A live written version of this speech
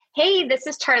Hey, this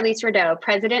is Charlize Rideau,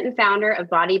 president and founder of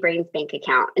Body Brains Bank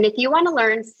Account. And if you want to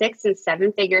learn 6 and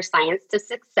 7 figure science to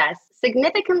success,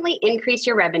 significantly increase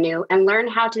your revenue, and learn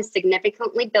how to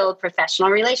significantly build professional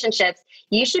relationships,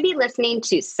 you should be listening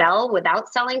to Sell Without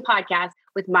Selling podcast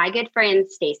with my good friend,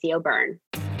 Stacey O'Byrne.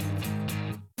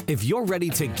 If you're ready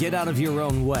to get out of your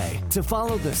own way to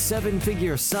follow the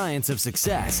 7-figure science of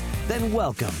success, then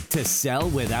welcome to Sell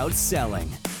Without Selling.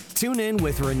 Tune in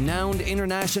with renowned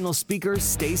international speaker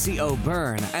Stacey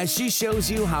O'Byrne as she shows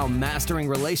you how mastering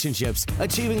relationships,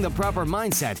 achieving the proper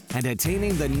mindset, and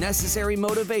attaining the necessary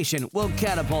motivation will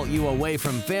catapult you away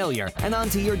from failure and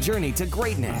onto your journey to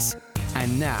greatness.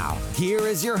 And now, here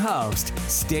is your host,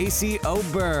 Stacey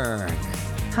O'Byrne.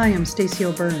 Hi, I'm Stacey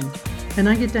O'Byrne, and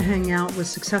I get to hang out with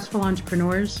successful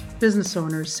entrepreneurs, business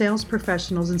owners, sales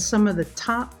professionals, and some of the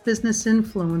top business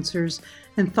influencers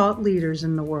and thought leaders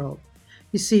in the world.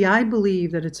 You see, I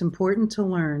believe that it's important to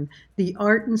learn the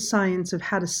art and science of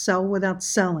how to sell without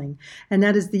selling, and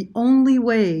that is the only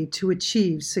way to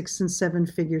achieve 6 and 7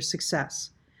 figure success.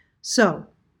 So,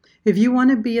 if you want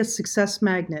to be a success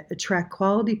magnet, attract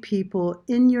quality people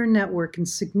in your network, and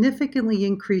significantly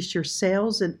increase your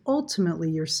sales and ultimately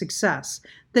your success,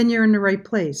 then you're in the right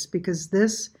place, because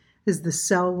this is the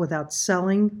Sell Without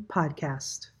Selling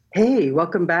podcast. Hey,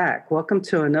 welcome back. Welcome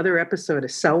to another episode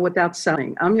of Sell Without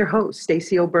Selling. I'm your host,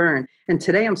 Stacey O'Byrne, and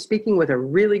today I'm speaking with a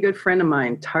really good friend of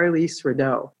mine, Charlize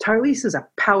Rideau. Charlize is a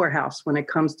powerhouse when it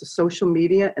comes to social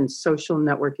media and social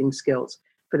networking skills.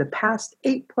 For the past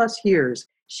 8+ years,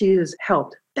 she has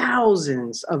helped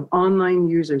thousands of online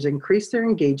users increase their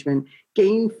engagement,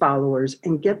 gain followers,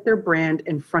 and get their brand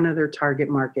in front of their target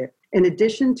market. In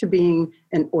addition to being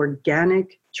an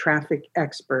organic traffic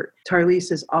expert,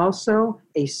 Charlize is also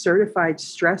a certified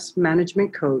stress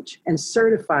management coach and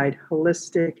certified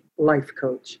holistic life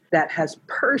coach that has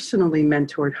personally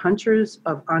mentored hundreds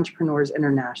of entrepreneurs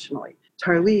internationally.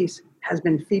 Charlize has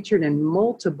been featured in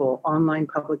multiple online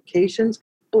publications,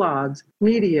 blogs,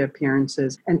 media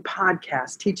appearances, and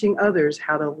podcasts teaching others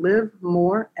how to live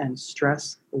more and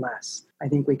stress less. I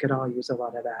think we could all use a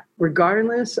lot of that.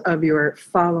 Regardless of your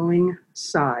following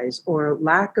size or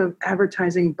lack of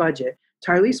advertising budget,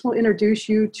 Charlize will introduce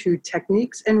you to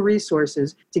techniques and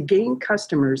resources to gain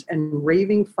customers and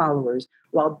raving followers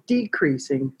while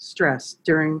decreasing stress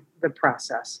during the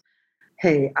process.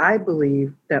 Hey, I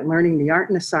believe that learning the art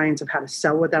and the science of how to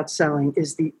sell without selling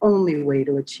is the only way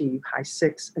to achieve high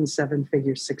 6 and 7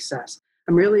 figure success.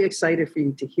 I'm really excited for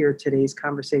you to hear today's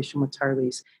conversation with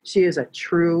Charlize. She is a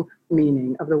true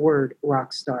meaning of the word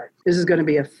rock star. This is going to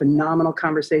be a phenomenal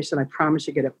conversation. I promise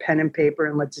you, get a pen and paper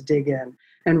and let's dig in.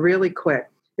 And really quick,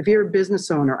 if you're a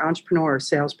business owner, entrepreneur, or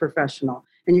sales professional,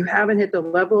 and you haven't hit the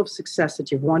level of success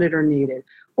that you've wanted or needed,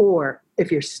 or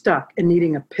if you're stuck and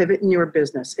needing a pivot in your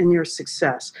business, in your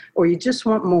success, or you just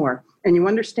want more, and you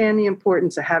understand the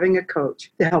importance of having a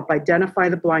coach to help identify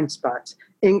the blind spots,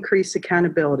 increase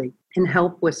accountability, and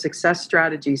help with success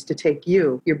strategies to take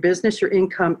you, your business, your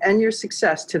income, and your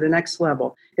success to the next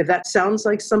level. If that sounds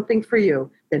like something for you,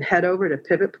 then head over to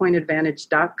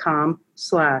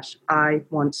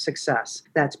pivotpointadvantage.com/I-want-success.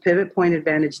 That's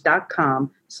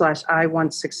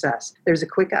pivotpointadvantage.com/I-want-success. There's a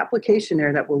quick application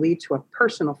there that will lead to a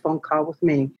personal phone call with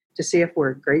me to see if we're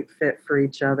a great fit for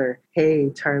each other. Hey,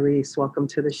 Charlize, welcome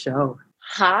to the show.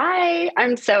 Hi,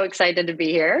 I'm so excited to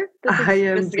be here. I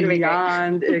am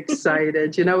beyond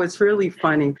excited. You know, it's really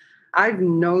funny.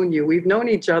 We've known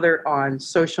each other on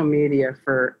social media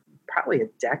for probably a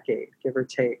decade, give or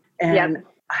take. And,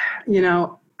 You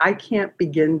know, I can't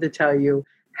begin to tell you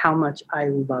how much I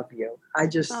love you. I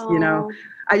just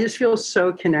feel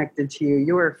so connected to you.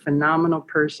 You're a phenomenal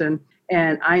person.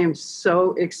 And I am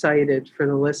so excited for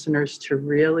the listeners to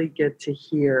really get to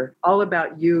hear all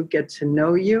about you, get to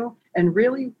know you, and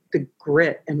really the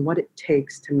grit and what it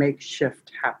takes to make shift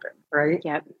happen, right?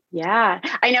 Yep. Yeah.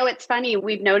 I know it's funny.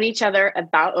 We've known each other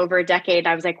about over a decade.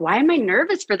 I was like, why am I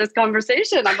nervous for this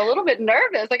conversation? I'm a little bit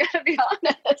nervous. I got to be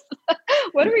honest.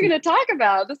 What are we going to talk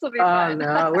about? This will be fun. Oh,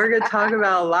 no, we're going to talk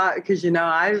about a lot because, you know,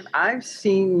 I've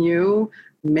seen you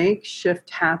make shift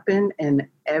happen in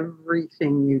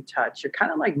everything you touch. You're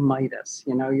kind of like Midas,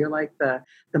 you know, you're like the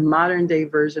modern day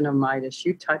version of Midas.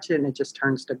 You touch it and it just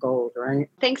turns to gold, right?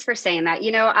 Thanks for saying that.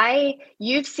 You know,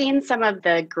 you've seen some of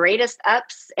the greatest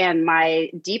ups and my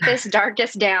deepest,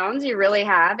 darkest downs. You really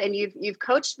have. And you've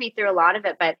coached me through a lot of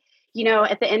it. But, you know,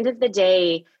 at the end of the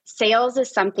day, sales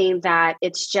is something that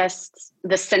it's just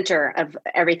the center of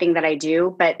everything that I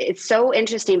do. But it's so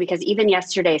interesting because even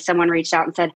yesterday, someone reached out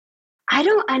and said, I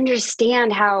don't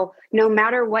understand how no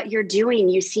matter what you're doing,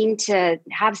 you seem to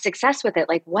have success with it.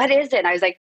 Like, what is it? And I was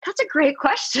like, That's a great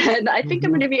question. I think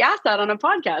I'm going to be asked that on a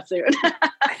podcast soon.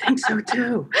 I think so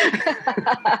too.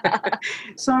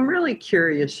 So I'm really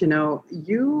curious,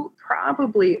 you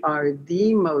probably are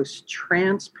the most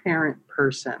transparent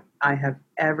person I have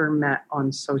ever met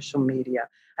on social media.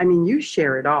 I mean, you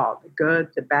share it all, the good,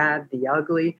 the bad, the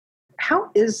ugly. How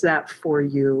is that for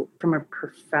you from a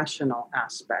professional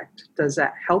aspect? Does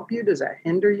that help you? Does that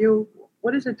hinder you?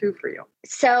 What does it do for you?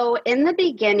 So in the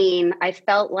beginning, I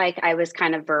felt like I was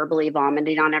kind of verbally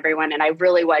vomiting on everyone, and I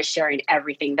really was sharing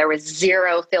everything. There was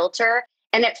zero filter.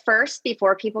 And at first,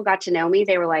 before people got to know me,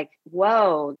 they were like,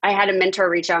 whoa. I had a mentor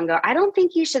reach out and go, I don't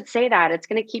think you should say that. It's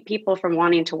going to keep people from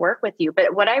wanting to work with you.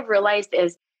 But what I've realized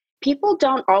is people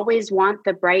don't always want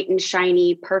the bright and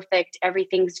shiny, perfect,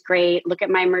 everything's great. Look at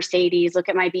my Mercedes, look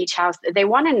at my beach house. They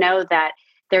want to know that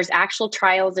there's actual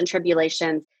trials and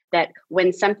tribulations, that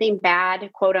when something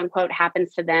bad, quote unquote,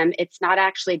 happens to them, it's not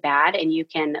actually bad, and you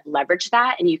can leverage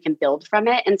that and you can build from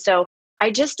it. And so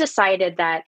I just decided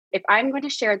that if I'm going to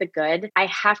share the good, I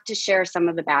have to share some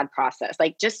of the bad process.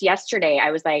 Like just yesterday, I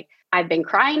was like, I've been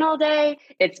crying all day.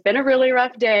 It's been a really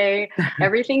rough day.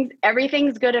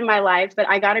 Everything's good in my life, but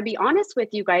I got to be honest with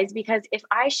you guys, because if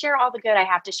I share all the good, I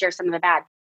have to share some of the bad.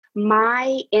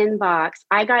 My inbox,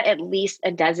 I got at least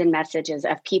a dozen messages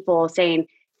of people saying,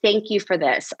 thank you for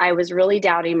this. I was really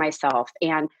doubting myself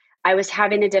and I was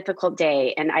having a difficult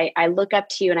day. And I look up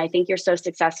to you and I think you're so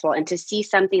successful. And to see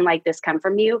something like this come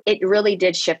from you, it really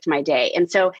did shift my day.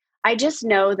 And so I just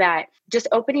know that just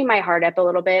opening my heart up a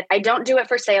little bit, I don't do it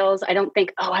for sales. I don't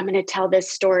think, I'm going to tell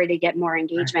this story to get more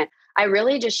engagement. I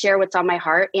really just share what's on my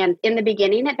heart. And in the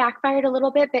beginning, it backfired a little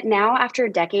bit, but now after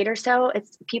a decade or so,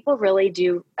 people really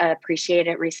do appreciate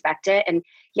it, respect it. And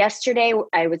yesterday,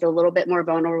 I was a little bit more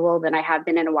vulnerable than I have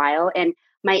been in a while. And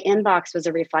my inbox was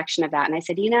a reflection of that. And I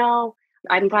said,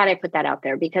 I'm glad I put that out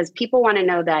there, because people want to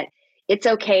know that it's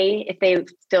okay if they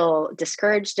feel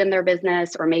discouraged in their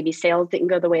business, or maybe sales didn't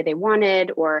go the way they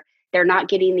wanted, or they're not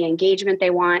getting the engagement they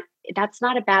want. That's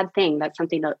not a bad thing. That's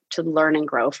something to learn and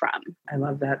grow from. I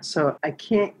love that. So I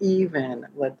can't even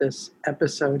let this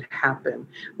episode happen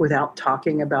without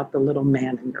talking about the little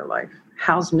man in your life.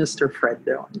 How's Mr. Fred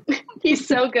doing? He's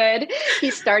so good.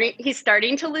 He's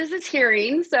starting to lose his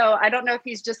hearing. So I don't know if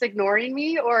he's just ignoring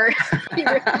me or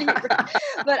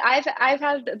but I've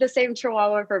had the same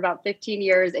Chihuahua for about 15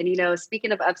 years. And,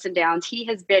 speaking of ups and downs,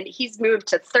 he's moved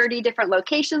to 30 different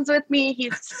locations with me.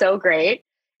 He's so great.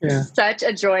 Yeah. Such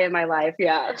a joy in my life.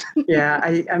 Yeah. Yeah.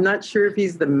 I'm not sure if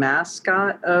he's the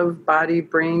mascot of Body,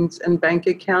 Brains, and Bank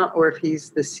Account, or if he's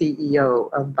the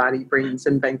CEO of Body, Brains,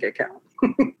 and Bank Account.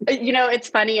 It's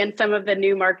funny. In some of the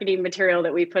new marketing material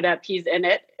that we put up, he's in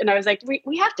it. And I was like,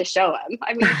 we have to show him.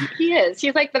 I mean, he is.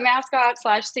 He's like the mascot /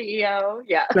 CEO.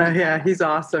 Yeah. Yeah. He's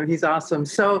awesome. He's awesome.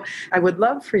 So I would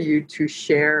love for you to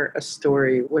share a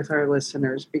story with our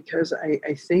listeners, because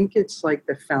I think it's like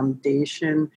the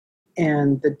foundation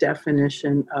and the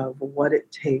definition of what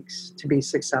it takes to be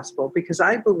successful. Because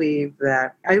I believe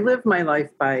that I live my life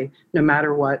by no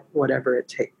matter what, whatever it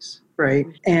takes, right?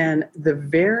 And the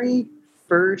very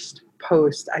first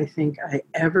post I think I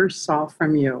ever saw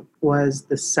from you was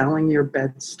the selling your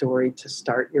bed story to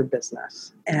start your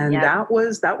business. And that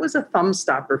was a thumb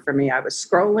stopper for me. I was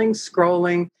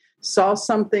scrolling, saw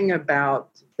something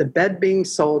about the bed being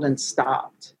sold and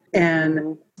stopped.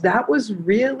 And that was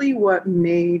really what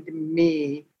made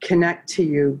me connect to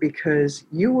you, because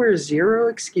you were zero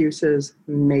excuses,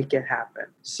 make it happen.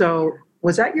 So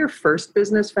was that your first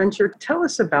business venture? Tell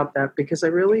us about that, because I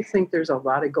really think there's a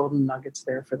lot of golden nuggets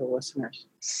there for the listeners.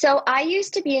 So I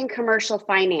used to be in commercial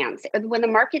finance. When the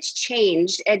markets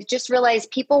changed, I just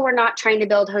realized people were not trying to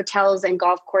build hotels and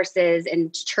golf courses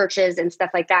and churches and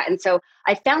stuff like that. And so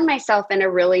I found myself in a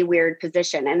really weird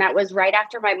position. And that was right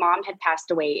after my mom had passed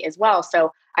away as well.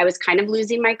 So I was kind of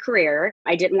losing my career.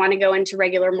 I didn't want to go into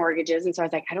regular mortgages. And so I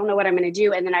was like, I don't know what I'm going to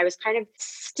do. And then I was kind of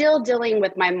still dealing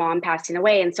with my mom passing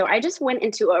away. And so I just went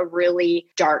into a really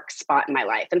dark spot in my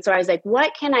life. And so I was like,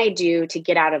 what can I do to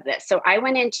get out of this? So I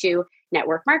went into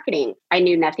network marketing. I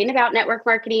knew nothing about network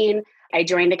marketing. I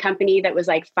joined a company that was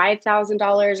like $5,000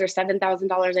 or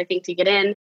 $7,000, I think, to get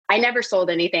in. I never sold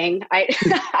anything.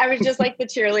 I was just like the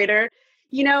cheerleader.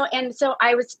 And so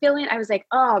I was like,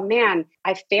 oh man,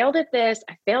 I failed at this.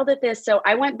 So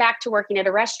I went back to working at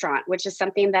a restaurant, which is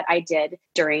something that I did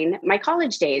during my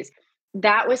college days.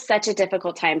 That was such a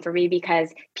difficult time for me,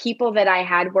 because people that I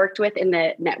had worked with in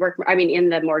the in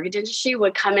the mortgage industry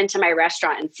would come into my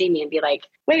restaurant and see me and be like,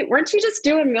 wait, weren't you just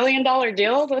doing $1 million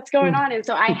deals? What's going on? And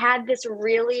so I had this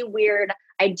really weird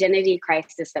identity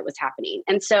crisis that was happening.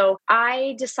 And so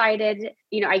I decided,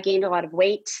 I gained a lot of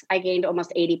weight. I gained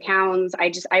almost 80 pounds.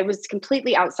 I was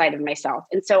completely outside of myself.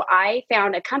 And so I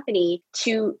found a company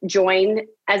to join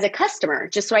as a customer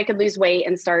just so I could lose weight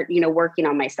and start, working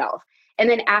on myself. And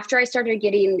then after I started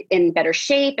getting in better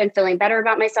shape and feeling better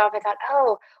about myself, I thought,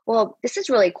 oh, well, this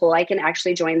is really cool. I can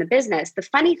actually join the business. The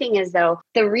funny thing is, though,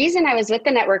 the reason I was with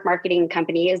the network marketing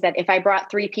company is that if I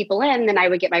brought 3 people in, then I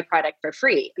would get my product for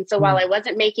free. And so while I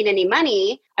wasn't making any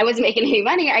money,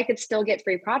 I could still get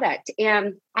free product.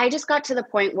 And I just got to the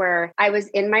point where I was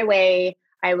in my way.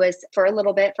 I was for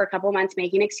a couple of months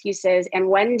making excuses. And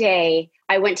one day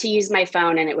I went to use my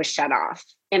phone and it was shut off.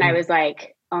 And I was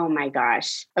like, oh my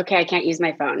gosh, okay, I can't use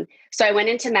my phone. So I went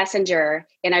into Messenger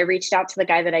and I reached out to the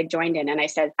guy that I joined in and I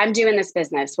said, I'm doing this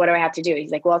business. What do I have to do?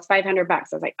 He's like, well, it's $500. I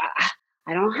was like,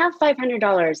 I don't have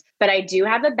 $500, but I do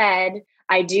have a bed.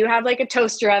 I do have like a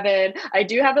toaster oven. I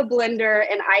do have a blender.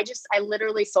 And I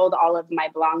literally sold all of my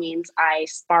belongings. I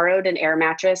borrowed an air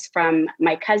mattress from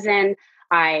my cousin.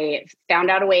 I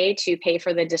found out a way to pay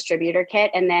for the distributor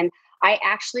kit. And then I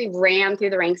actually ran through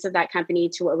the ranks of that company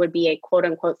to what would be a quote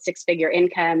unquote 6-figure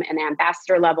income and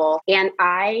ambassador level. And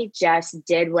I just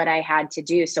did what I had to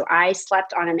do. So I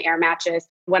slept on an air mattress.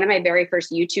 One of my very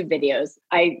first YouTube videos,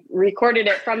 I recorded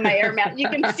it from my air mattress. You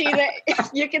can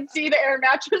see the air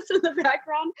mattress in the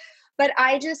background. But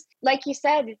I just, like you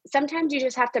said, sometimes you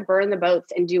just have to burn the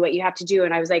boats and do what you have to do.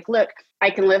 And I was like, look, I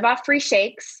can live off free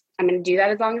shakes. I'm going to do that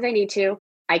as long as I need to.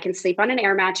 I can sleep on an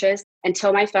air mattress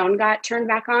until my phone got turned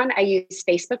back on. I used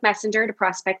Facebook Messenger to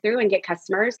prospect through and get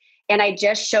customers. And I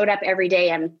just showed up every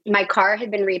day. And my car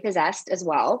had been repossessed as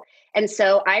well. And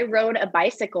so I rode a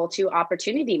bicycle to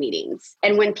opportunity meetings.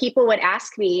 And when people would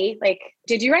ask me, like,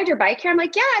 did you ride your bike here? I'm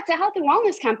like, yeah, it's a health and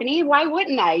wellness company. Why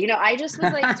wouldn't I? I just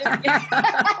was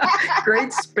like,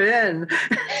 great spin.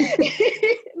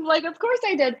 Like, of course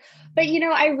I did. But,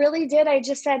 I really did. I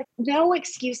just said, no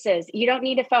excuses. You don't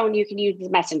need a phone. You can use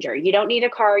Messenger. You don't need a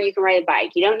car. You can ride a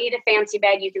bike. You don't need a fancy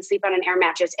bed. You can sleep on an air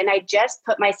mattress. And I just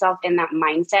put myself in that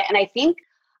mindset. And I think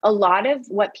a lot of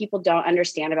what people don't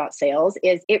understand about sales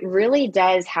is it really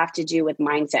does have to do with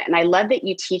mindset. And I love that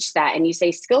you teach that and you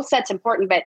say skill set's important,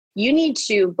 but you need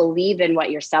to believe in what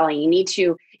you're selling. You need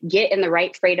to get in the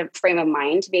right frame of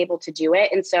mind to be able to do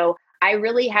it. And so I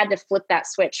really had to flip that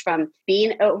switch from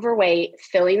being overweight,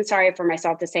 feeling sorry for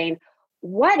myself, to saying,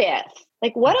 what if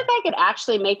I could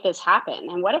actually make this happen?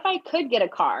 And what if I could get a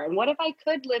car? And what if I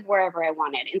could live wherever I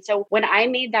wanted? And so when I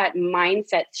made that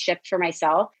mindset shift for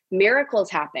myself, miracles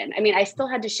happened. I mean, I still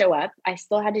had to show up. I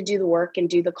still had to do the work and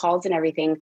do the calls and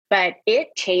everything, but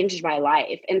it changed my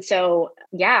life. And so,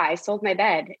 yeah, I sold my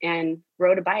bed and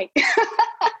rode a bike.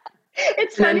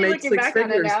 It's funny looking back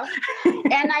on it now.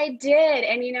 And I did.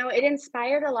 And, it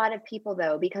inspired a lot of people,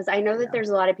 though, because I know that there's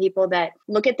a lot of people that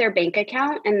look at their bank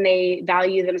account and they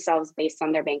value themselves based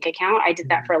on their bank account. I did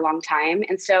that for a long time.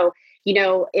 And so,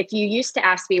 if you used to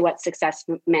ask me what success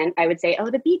meant, I would say,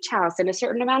 oh, the beach house and a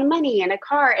certain amount of money and a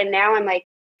car. And now I'm like,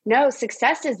 no,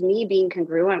 success is me being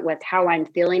congruent with how I'm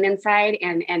feeling inside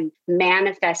and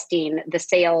manifesting the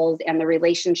sales and the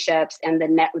relationships and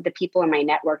the people in my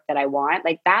network that I want.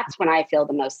 Like, that's when I feel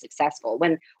the most successful.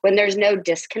 When there's no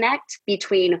disconnect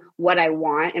between what I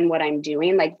want and what I'm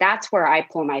doing, like, that's where I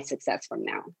pull my success from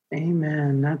now.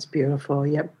 Amen. That's beautiful.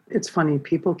 Yep. It's funny.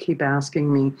 People keep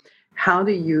asking me, how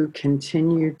do you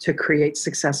continue to create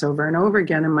success over and over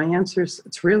again? And my answer is,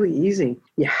 it's really easy.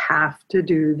 You have to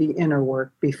do the inner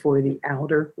work before the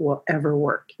outer will ever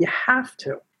work. You have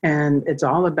to. And it's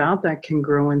all about that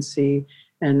congruency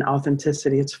and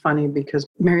authenticity. It's funny because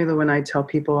Mary Lou and I tell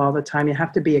people all the time, you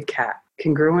have to be a cat.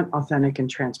 Congruent, authentic, and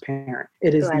transparent.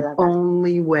 It is the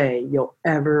only way you'll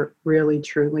ever really,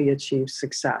 truly achieve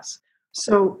success.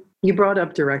 So you brought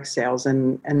up direct sales,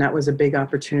 and that was a big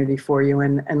opportunity for you.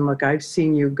 And look, I've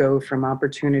seen you go from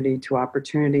opportunity to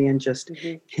opportunity and just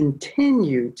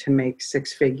continue to make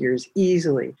 6 figures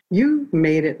easily. You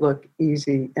made it look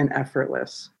easy and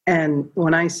effortless. And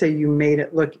when I say you made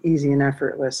it look easy and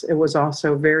effortless, it was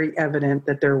also very evident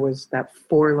that there was that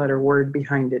 4-letter word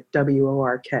behind it,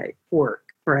 WORK, work,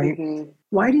 right? Mm-hmm.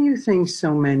 Why do you think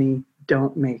so many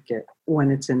don't make it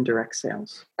when it's in direct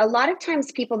sales? A lot of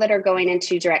times people that are going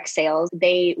into direct sales,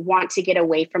 they want to get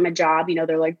away from a job.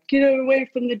 They're like, get away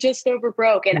from the just over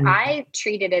broke. And I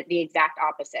treated it the exact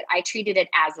opposite. I treated it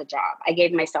as a job. I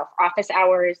gave myself office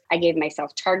hours. I gave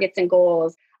myself targets and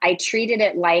goals. I treated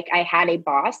it like I had a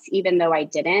boss, even though I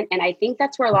didn't. And I think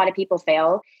that's where a lot of people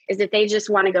fail, is that they just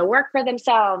want to go work for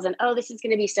themselves and, oh, this is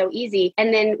going to be so easy.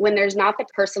 And then when there's not the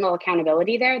personal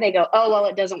accountability there, they go, oh, well,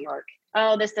 it doesn't work.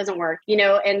 oh, this doesn't work,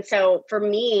 And so for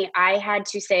me, I had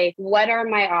to say, what are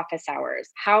my office hours?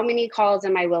 How many calls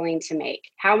am I willing to make?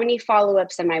 How many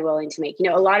follow-ups am I willing to make?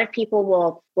 A lot of people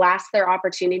will blast their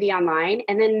opportunity online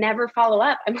and then never follow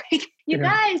up. I'm like, you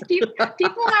guys, people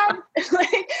have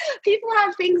people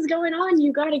have things going on.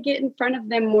 You got to get in front of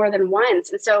them more than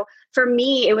once. And so for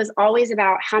me, it was always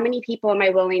about how many people am I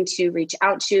willing to reach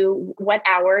out to? What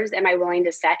hours am I willing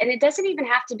to set? And it doesn't even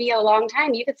have to be a long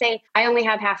time. You could say, I only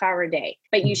have half hour a day,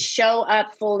 but you show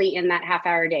up fully in that half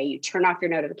hour a day. You turn off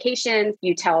your notifications.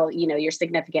 You tell, your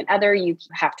significant other, you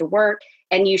have to work,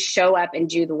 and you show up and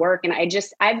do the work. And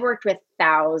I've worked with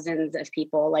thousands of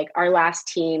people. Like our last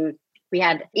team, we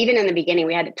had, even in the beginning,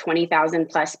 we had 20,000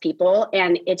 plus people.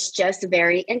 And it's just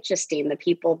very interesting. The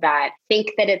people that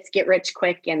think that it's get rich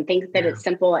quick and think that it's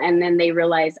simple. And then they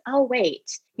realize, oh,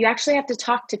 wait, you actually have to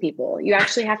talk to people. You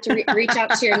actually have to reach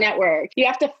out to your network. You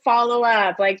have to follow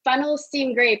up. Like, funnels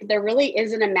seem great, but there really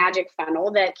isn't a magic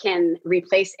funnel that can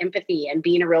replace empathy and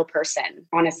being a real person,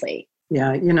 honestly.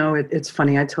 Yeah. It's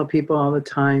funny. I tell people all the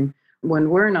time, when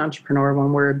we're an entrepreneur,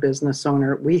 when we're a business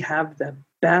owner, we have the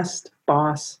best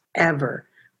boss ever,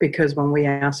 because when we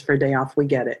ask for a day off, we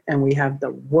get it. And we have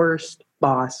the worst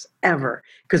boss ever,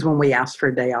 because when we ask for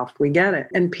a day off, we get it.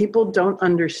 And people don't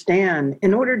understand,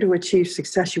 in order to achieve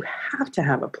success, you have to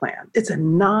have a plan. It's a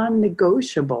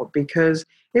non-negotiable, because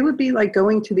it would be like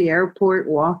going to the airport,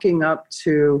 walking up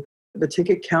to the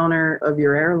ticket counter of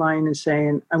your airline and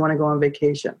saying, I want to go on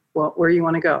vacation. Well, where do you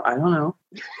want to go? I don't know.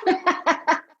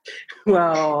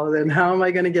 Well, then how am I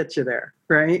going to get you there?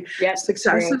 Right? Yes.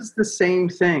 Success is the same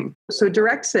thing. So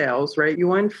direct sales, right? You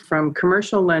went from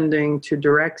commercial lending to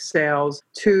direct sales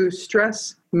to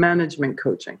stress management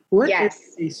coaching. What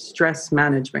is a stress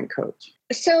management coach?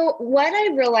 So what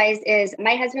I realized is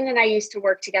my husband and I used to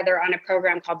work together on a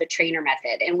program called the Trainer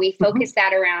Method. And we focused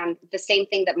that around the same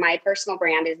thing that my personal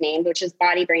brand is named, which is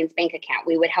Body Brains Bank Account.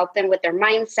 We would help them with their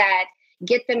mindset,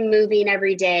 get them moving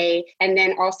every day, and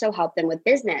then also help them with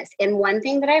business. And one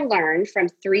thing that I learned from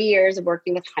 3 years of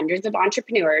working with hundreds of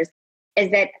entrepreneurs is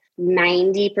that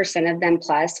 90% of them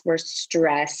plus were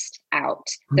stressed out.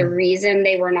 The reason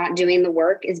they were not doing the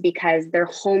work is because their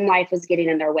home life was getting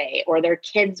in their way, or their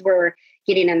kids were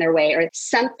getting in their way, or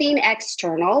something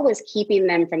external was keeping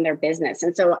them from their business.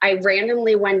 And so I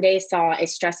randomly one day saw a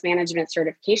stress management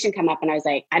certification come up, and I was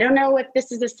like, I don't know if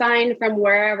this is a sign from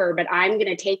wherever, but I'm going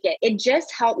to take it. It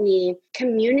just helped me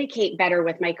communicate better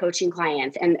with my coaching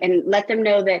clients and let them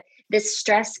know that this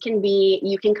stress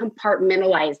you can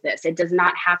compartmentalize this. It does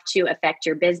not have to affect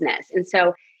your business. And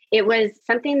so it was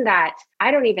something that I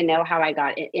don't even know how I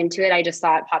got into it. I just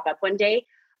saw it pop up one day.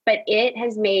 But it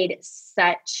has made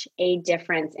such a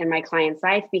difference in my client's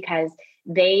life, because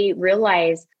they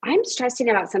realize I'm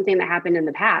stressing about something that happened in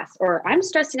the past, or I'm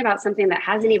stressing about something that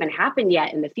hasn't even happened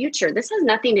yet in the future. This has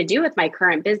nothing to do with my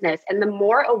current business. And the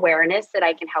more awareness that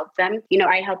I can help them,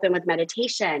 I help them with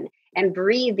meditation and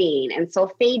breathing and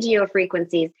solfeggio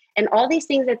frequencies and all these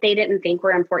things that they didn't think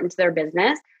were important to their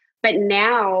business. But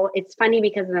now it's funny,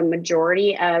 because the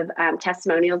majority of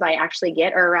testimonials I actually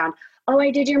get are around, oh,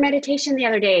 I did your meditation the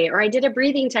other day, or I did a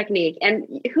breathing technique.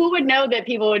 And who would know that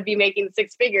people would be making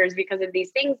six figures because of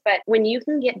these things? But when you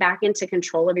can get back into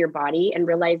control of your body and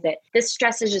realize that this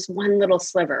stress is just one little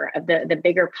sliver of the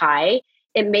bigger pie,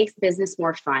 it makes business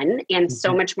more fun and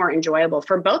so much more enjoyable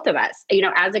for both of us,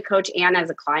 as a coach and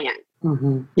as a client.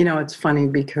 It's funny,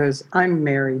 because I'm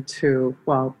married to,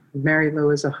 Mary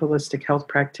Lou is a holistic health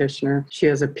practitioner. She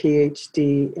has a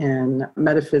PhD in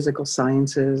metaphysical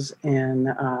sciences, and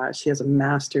she has a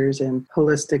master's in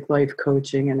holistic life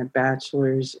coaching and a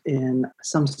bachelor's in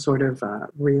some sort of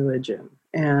religion.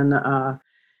 And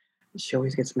she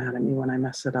always gets mad at me when I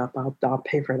mess it up. I'll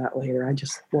pay for that later. I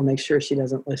just will make sure she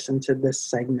doesn't listen to this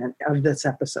segment of this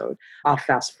episode. I'll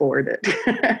fast forward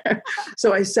it.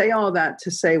 So I say all that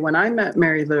to say, when I met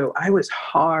Mary Lou, I was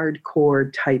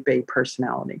hardcore type A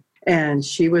personality. And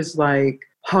she was like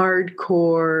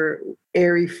hardcore,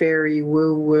 airy-fairy,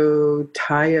 woo-woo,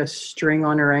 tie a string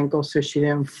on her ankle so she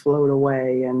didn't float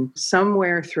away. And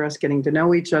somewhere through us getting to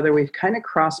know each other, we've kind of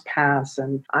crossed paths,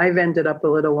 and I've ended up a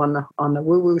little on the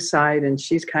woo-woo side, and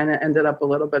she's kind of ended up a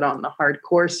little bit on the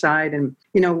hardcore side. And,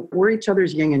 we're each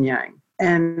other's yin and yang.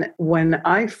 And when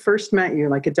I first met you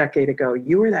like a decade ago,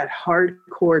 you were that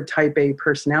hardcore type A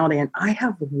personality. And I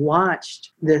have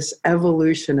watched this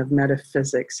evolution of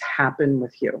metaphysics happen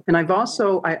with you. And I've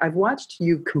watched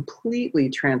you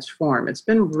completely transform. It's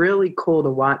been really cool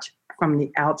to watch from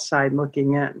the outside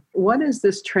looking in. What has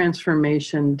this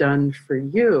transformation done for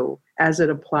you as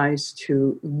it applies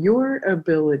to your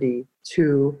ability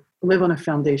to live on a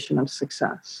foundation of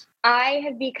success? I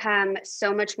have become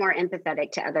so much more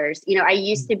empathetic to others. I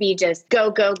used to be just go,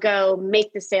 go, go,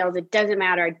 make the sales. It doesn't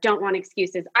matter. I don't want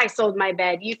excuses. I sold my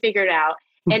bed. You figure it out.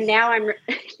 And now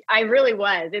I really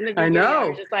was in the beginning. I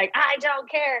was just like, I don't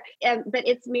care. But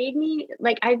it's made me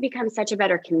I've become such a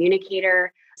better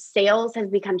communicator. Sales has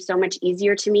become so much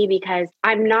easier to me because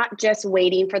I'm not just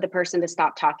waiting for the person to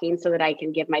stop talking so that I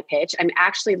can give my pitch. I'm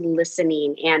actually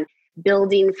listening and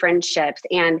building friendships.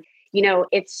 And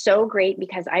it's so great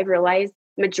because I've realized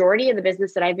majority of the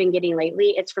business that I've been getting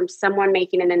lately, it's from someone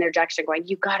making an interjection going,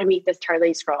 you got to meet this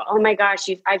Tarlise girl. Oh my gosh,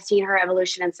 I've seen her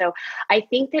evolution. And so I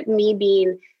think that me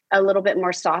being a little bit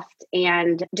more soft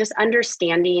and just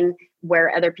understanding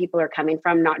where other people are coming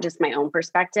from, not just my own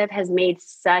perspective, has made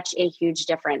such a huge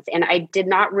difference. And I did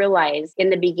not realize in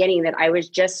the beginning that I was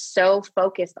just so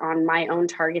focused on my own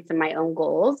targets and my own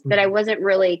goals that I wasn't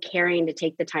really caring to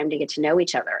take the time to get to know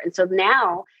each other. And so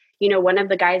now, one of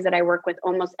the guys that I work with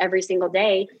almost every single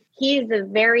day, he's the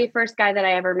very first guy that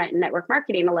I ever met in network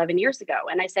marketing 11 years ago.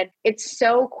 And I said, it's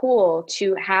so cool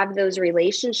to have those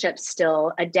relationships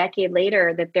still a decade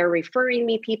later, that they're referring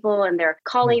me people and they're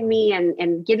calling me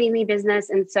and giving me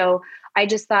business. And so I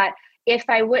just thought, if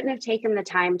I wouldn't have taken the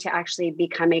time to actually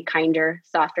become a kinder,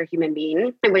 softer human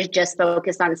being and was just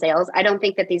focused on sales, I don't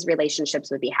think that these relationships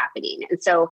would be happening. And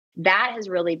so that has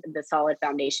really been the solid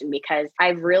foundation, because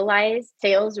I've realized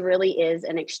sales really is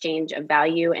an exchange of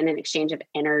value and an exchange of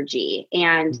energy.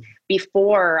 And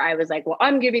before I was like, well,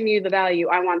 I'm giving you the value,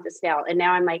 I want the sale. And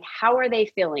now I'm like, how are they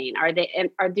feeling?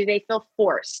 Do they feel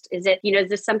forced? Is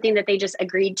this something that they just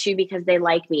agreed to because they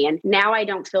like me? And now I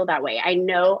don't feel that way. I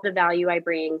know the value I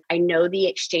bring. I know the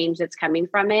exchange that's coming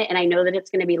from it. And I know that it's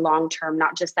going to be long-term,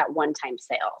 not just that one-time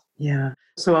sale. Yeah.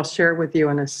 So I'll share with you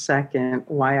in a second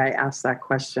why I asked that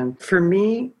question. For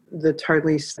me, the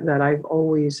Tarlise that I've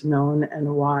always known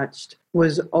and watched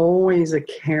was always a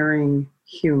caring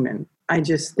human. I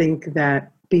just think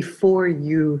that before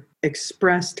you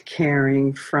expressed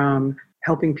caring from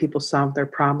helping people solve their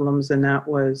problems, and that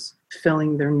was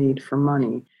filling their need for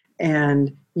money,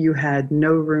 and you had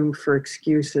no room for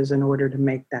excuses in order to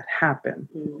make that happen.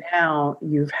 Now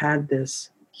you've had this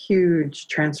huge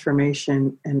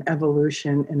transformation and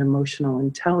evolution in emotional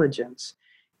intelligence.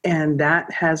 And that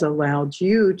has allowed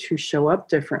you to show up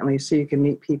differently so you can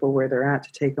meet people where they're at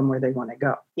to take them where they want to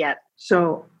go. Yeah.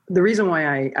 So the reason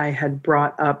why I had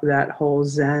brought up that whole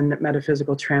Zen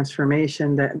metaphysical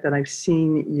transformation that I've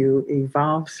seen you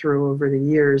evolve through over the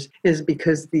years is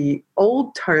because the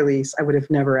old Tarlise, I would have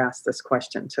never asked this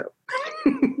question to.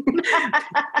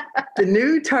 The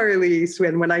new Tarlise,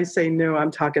 when I say new,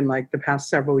 I'm talking like the past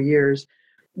several years.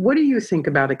 What do you think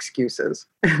about excuses?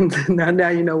 And now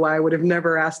you know why I would have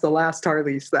never asked the last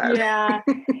Tarlise that. Yeah.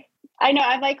 I know.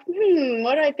 I'm like,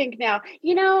 what do I think now?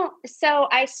 So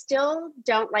I still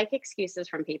don't like excuses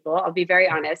from people. I'll be very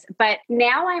honest. But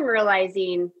now I'm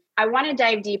realizing I want to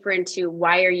dive deeper into,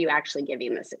 why are you actually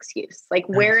giving this excuse?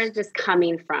 Where is this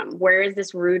coming from? Where is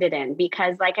this rooted in?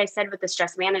 Because like I said, with the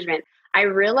stress management, I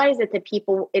realized that the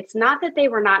people, it's not that they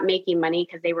were not making money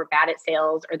because they were bad at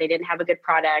sales or they didn't have a good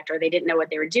product or they didn't know what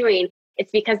they were doing.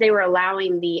 It's because they were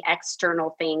allowing the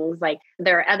external things like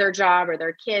their other job or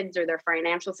their kids or their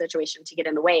financial situation to get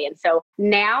in the way. And so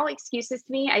now excuses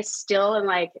to me, I still am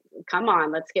like, come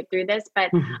on, let's get through this.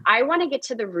 But I want to get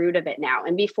to the root of it now.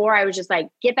 And before I was just like,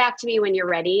 get back to me when you're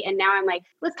ready. And now I'm like,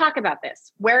 let's talk about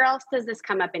this. Where else does this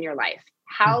come up in your life?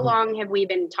 How long have we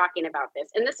been talking about this?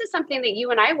 And this is something that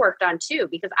you and I worked on too,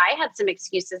 because I had some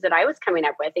excuses that I was coming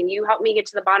up with and you helped me get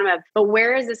to the bottom of, but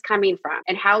where is this coming from?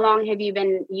 And how long have you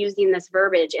been using this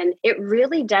verbiage? And it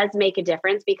really does make a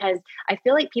difference, because I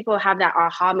feel like people have that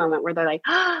aha moment where they're like,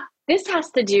 this has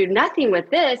to do nothing with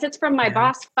this. It's from my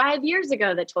boss 5 years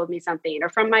ago that told me something, or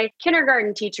from my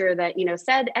kindergarten teacher that,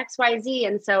 said XYZ.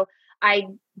 And so I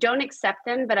don't accept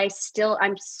them, but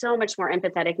I'm so much more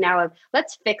empathetic now of,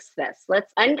 let's fix this.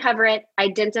 Let's uncover it,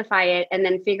 identify it, and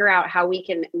then figure out how we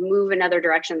can move another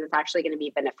direction that's actually going to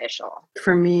be beneficial.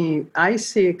 For me, I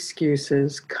see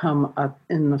excuses come up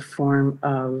in the form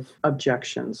of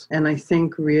objections. And I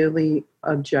think really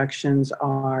objections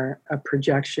are a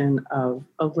projection of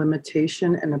a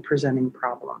limitation and a presenting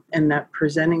problem. And that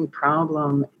presenting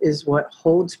problem is what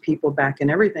holds people back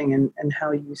in everything. And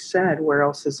how you said, where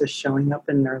else is this showing up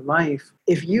in their life?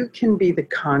 If you can be the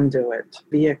conduit,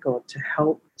 vehicle to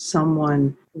help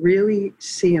someone really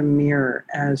see a mirror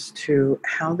as to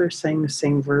how they're saying the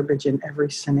same verbiage in every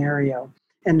scenario,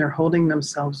 and they're holding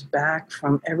themselves back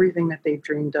from everything that they've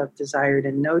dreamed of, desired,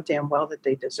 and know damn well that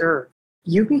they deserve,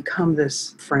 you become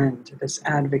this friend, this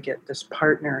advocate, this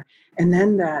partner, and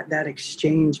then that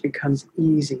exchange becomes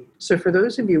easy. So for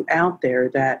those of you out there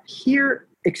that hear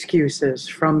excuses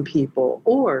from people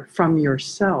or from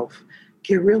yourself,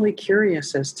 get really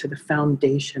curious as to the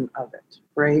foundation of it,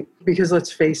 right? Because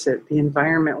let's face it, the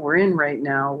environment we're in right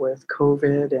now with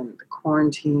COVID and the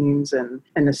quarantines and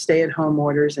the stay-at-home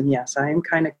orders, and yes, I am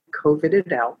kind of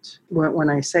COVIDed out. When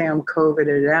I say I'm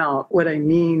COVIDed out, what I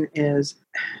mean is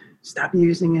stop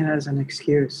using it as an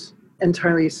excuse. And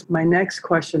Tarlise, my next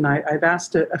question, I've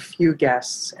asked a few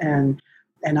guests, and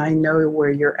I know where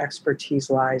your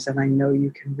expertise lies, and I know you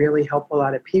can really help a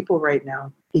lot of people right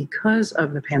now because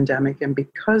of the pandemic and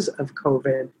because of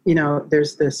COVID. You know,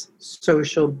 there's this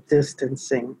social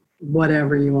distancing,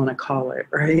 whatever you want to call it,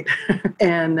 right?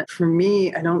 And for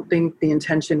me, I don't think the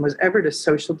intention was ever to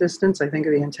social distance. I think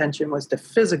the intention was to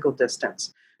physical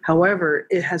distance. However,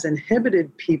 it has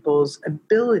inhibited people's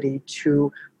ability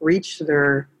to reach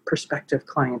their prospective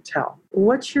clientele.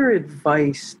 What's your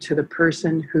advice to the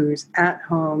person who's at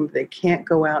home, they can't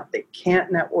go out, they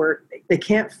can't network, they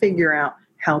can't figure out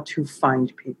how to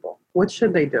find people? What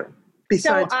should they do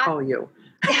besides call you?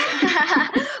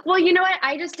 Well, you know what?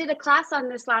 I just did a class on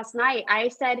this last night. I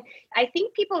said, I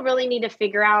think people really need to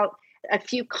figure out a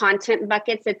few content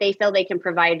buckets that they feel they can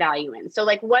provide value in. So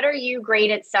like, what are you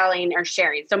great at selling or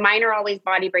sharing? So mine are always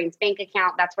Body Brains bank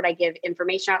account. That's what I give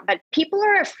information out. But people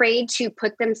are afraid to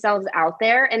put themselves out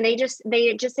there, and they just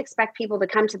expect people to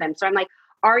come to them. So I'm like,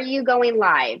 are you going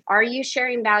live? Are you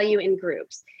sharing value in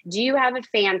groups? Do you have a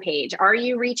fan page? Are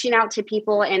you reaching out to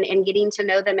people and getting to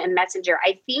know them in Messenger?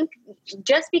 I think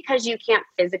just because you can't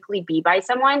physically be by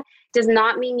someone does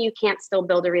not mean you can't still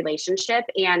build a relationship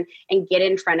and get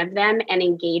in front of them and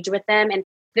engage with them. And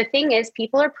the thing is,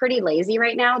 people are pretty lazy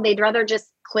right now. They'd rather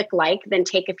just click like than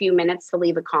take a few minutes to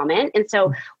leave a comment. And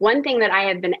so one thing that I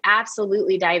have been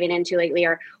absolutely diving into lately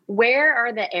are, where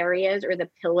are the areas or the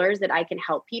pillars that I can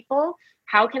help people?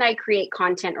 How can I create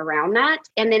content around that?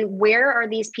 And then where are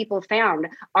these people found?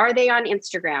 Are they on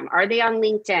Instagram? Are they on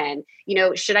LinkedIn? You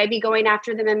know, should I be going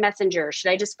after them in Messenger? Should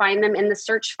I just find them in the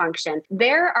search function?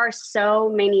 There are so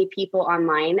many people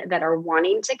online that are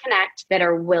wanting to connect, that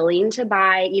are willing to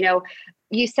buy. You know,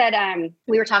 you said,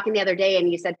 we were talking the other day and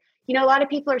you said, you know, a lot of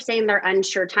people are saying they're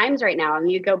unsure times right now.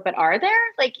 And you go, but are there?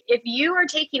 Like, if you are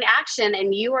taking action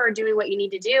and you are doing what you need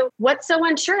to do, what's so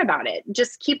unsure about it?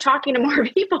 Just keep talking to more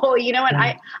people, you know, and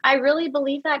I really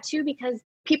believe that too, because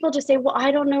people just say, well,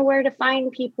 I don't know where to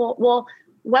find people. Well,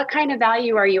 what kind of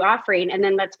value are you offering? And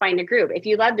then let's find a group. If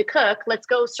you love to cook, let's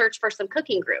go search for some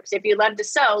cooking groups. If you love to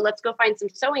sew, let's go find some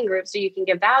sewing groups so you can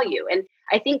give value. And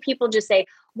I think people just say,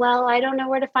 well, I don't know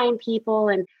where to find people.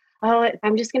 And oh,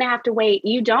 I'm just going to have to wait.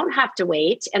 You don't have to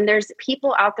wait. And there's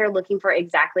people out there looking for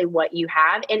exactly what you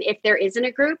have. And if there isn't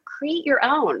a group, create your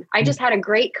own. I just had a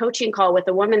great coaching call with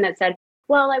a woman that said,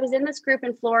 well, I was in this group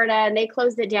in Florida and they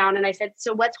closed it down. And I said,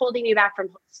 so what's holding you back from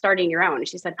starting your own? And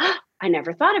she said, oh, I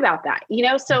never thought about that. You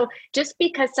know, so just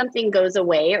because something goes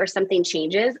away or something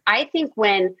changes, I think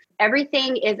when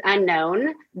everything is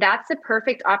unknown, that's a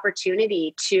perfect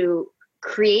opportunity to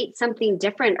create something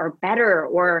different or better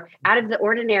or out of the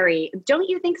ordinary. Don't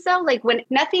you think so? Like, when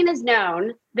nothing is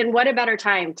known, then what a better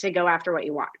time to go after what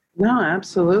you want? No,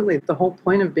 absolutely. The whole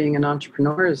point of being an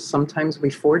entrepreneur is sometimes we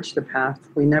forge the path,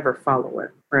 we never follow it,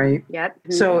 right? Yep.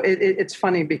 Mm-hmm. So it's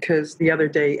funny because the other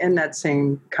day in that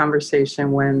same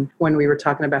conversation, when we were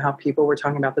talking about how people were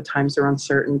talking about the times are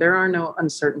uncertain, there are no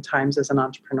uncertain times as an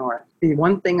entrepreneur. The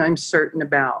one thing I'm certain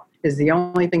about is the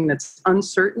only thing that's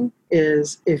uncertain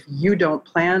is if you don't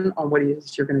plan on what it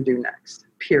is you're going to do next,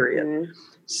 period. Mm-hmm.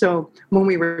 So when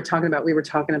we were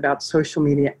talking about social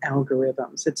media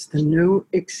algorithms. It's the new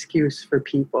excuse for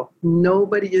people.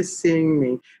 Nobody is seeing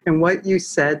me. And what you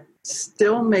said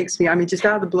still makes me, I mean, just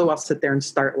out of the blue, I'll sit there and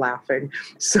start laughing.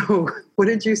 So what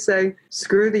did you say?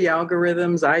 Screw the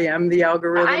algorithms. I am the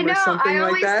algorithm or something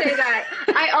like that?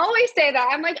 I always say that.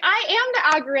 I'm like, I am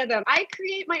the algorithm. I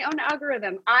create my own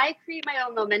algorithm. I create my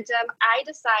own momentum. I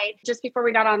decide. Just before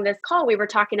we got on this call, we were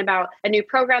talking about a new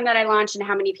program that I launched and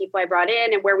how many people I brought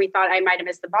in and where we thought I might have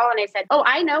missed the ball. And I said, oh,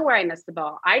 I know where I missed the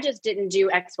ball. I just didn't do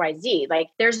XYZ. Like,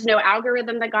 there's no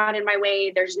algorithm that got in my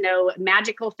way. There's no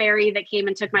magical fairy that came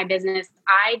and took my business.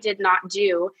 I did not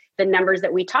do the numbers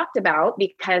that we talked about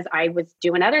because I was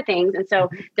doing other things. And so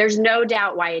there's no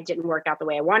doubt why it didn't work out the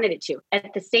way I wanted it to.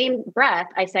 At the same breath,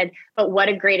 I said, but what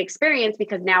a great experience,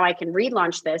 because now I can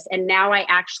relaunch this and now I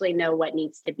actually know what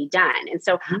needs to be done. And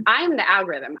so I'm the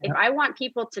algorithm. If I want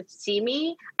people to see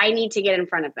me, I need to get in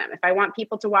front of them. If I want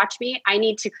people to watch me, I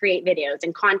need to create videos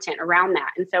and content around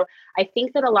that. And so I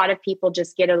think that a lot of people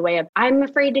just get in the way of, I'm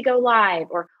afraid to go live,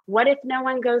 or what if no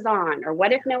one goes on, or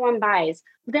what if no one buys?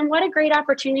 Then what a great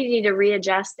opportunity to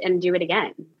readjust and do it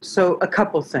again. So a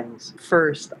couple things.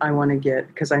 First, I want to get,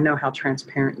 because I know how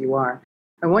transparent you are,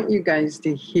 I want you guys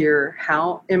to hear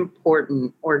how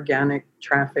important organic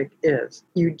traffic is.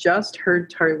 You just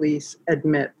heard Tarlise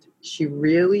admit she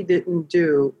really didn't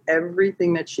do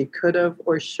everything that she could have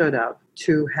or should have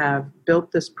to have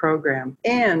built this program.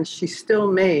 And she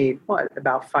still made,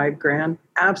 about $5,000?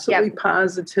 Absolutely, yep.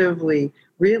 Positively,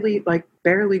 really like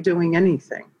barely doing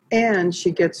anything. And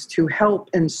she gets to help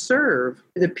and serve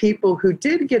the people who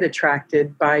did get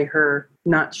attracted by her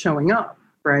not showing up,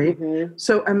 right? Mm-hmm.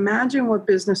 So imagine what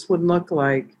business would look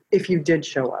like if you did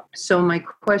show up. So my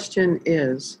question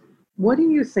is, what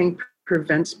do you think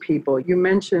prevents people? You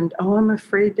mentioned, I'm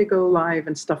afraid to go live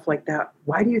and stuff like that.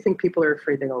 Why do you think people are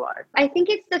afraid to go live? I think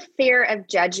it's the fear of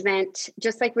judgment,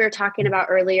 just like we were talking about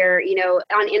earlier.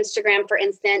 On Instagram, for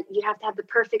instance, you have to have the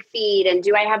perfect feed. And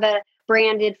do I have a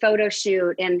branded photo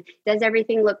shoot? And does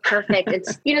everything look perfect?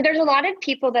 It's, there's a lot of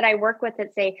people that I work with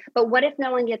that say, but what if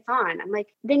no one gets on? I'm like,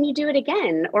 then you do it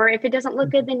again. Or if it doesn't look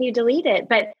good, then you delete it.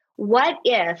 But what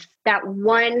if that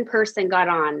one person got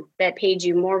on that paid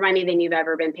you more money than you've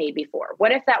ever been paid before?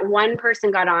 What if that one person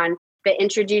got on that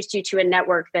introduced you to a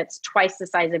network that's twice the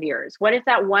size of yours? What if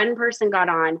that one person got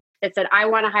on that said, I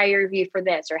want to hire you for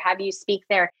this or have you speak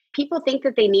there? People think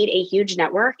that they need a huge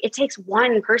network. It takes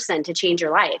one person to change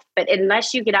your life. But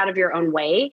unless you get out of your own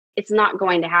way, it's not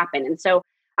going to happen. And so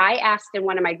I asked in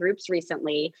one of my groups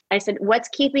recently, I said, what's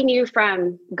keeping you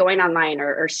from going online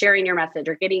or sharing your message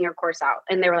or getting your course out?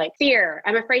 And they were like, fear.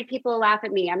 I'm afraid people will laugh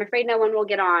at me. I'm afraid no one will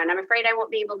get on. I'm afraid I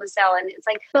won't be able to sell. And it's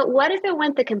like, but what if it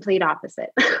went the complete opposite?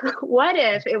 What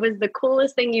if it was the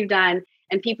coolest thing you've done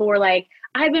and people were like,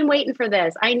 I've been waiting for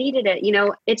this. I needed it.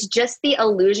 It's just the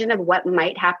illusion of what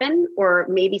might happen or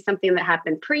maybe something that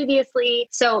happened previously.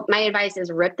 So my advice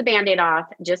is rip the Band-Aid off.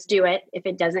 Just do it. If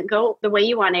it doesn't go the way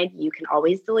you wanted, you can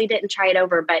always delete it and try it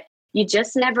over, but you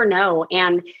just never know.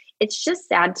 And it's just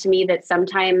sad to me that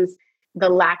sometimes the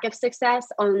lack of success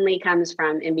only comes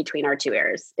from in between our two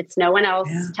ears. It's no one else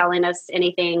telling us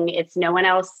anything. It's no one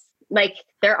else. Like,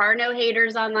 there are no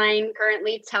haters online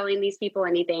currently telling these people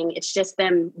anything. It's just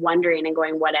them wondering and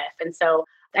going, what if? And so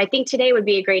I think today would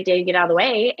be a great day to get out of the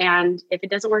way. And if it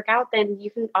doesn't work out, then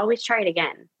you can always try it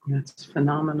again. That's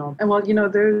phenomenal. And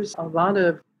there's a lot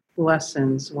of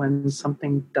lessons when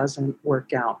something doesn't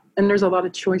work out. And there's a lot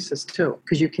of choices too,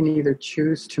 because you can either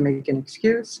choose to make an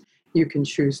excuse, you can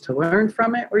choose to learn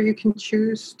from it, or you can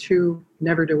choose to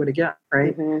never do it again,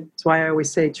 right? Mm-hmm. That's why I always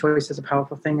say choice is a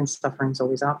powerful thing and suffering is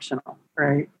always optional,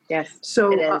 right? Yes,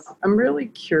 so it is. I'm really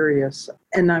curious,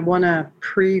 and I want to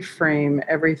pre-frame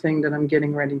everything that I'm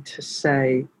getting ready to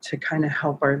say to kind of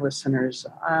help our listeners.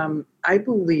 I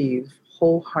believe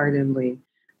wholeheartedly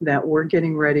that we're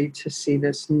getting ready to see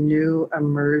this new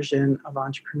immersion of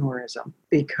entrepreneurism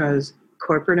because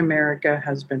corporate America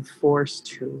has been forced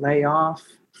to lay off,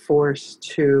 forced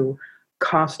to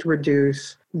cost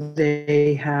reduce.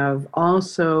 They have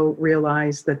also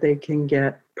realized that they can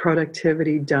get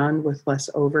productivity done with less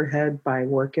overhead by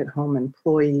work-at-home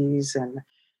employees. And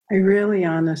I really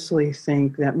honestly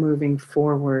think that moving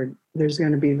forward, there's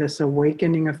going to be this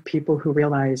awakening of people who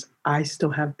realize I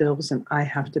still have bills and I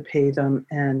have to pay them.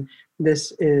 And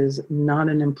this is not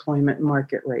an employment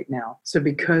market right now. So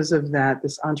because of that,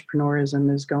 this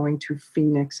entrepreneurism is going to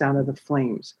phoenix out of the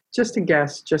flames. Just a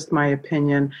guess, just my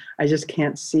opinion. I just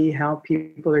can't see how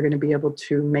people are going to be able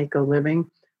to make a living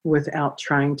without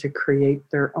trying to create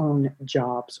their own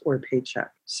jobs or paycheck.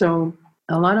 So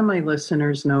a lot of my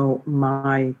listeners know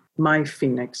my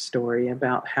Phoenix story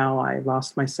about how I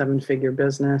lost my 7-figure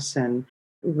business and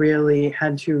really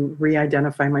had to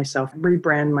re-identify myself,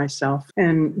 rebrand myself,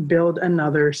 and build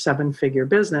another 7-figure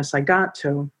business. I got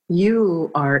to.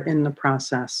 You are in the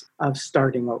process of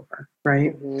starting over,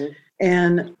 right? Mm-hmm.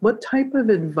 And what type of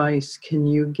advice can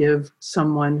you give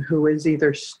someone who is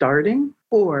either starting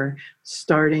or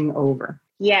starting over?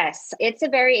 Yes, it's a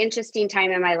very interesting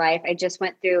time in my life. I just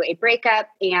went through a breakup,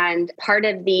 and part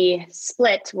of the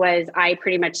split was I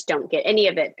pretty much don't get any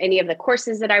of it, any of the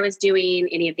courses that I was doing,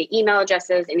 any of the email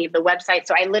addresses, any of the websites.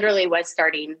 So I literally was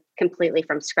starting completely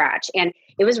from scratch. And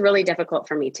it was really difficult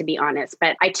for me, to be honest.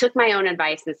 But I took my own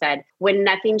advice and said, when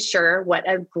nothing's sure, what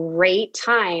a great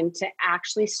time to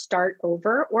actually start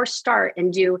over or start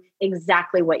and do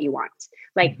exactly what you want.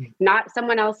 Like not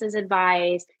someone else's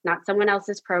advice, not someone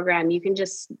else's program. You can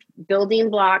just building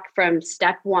block from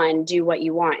step one, do what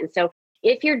you want. And so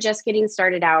if you're just getting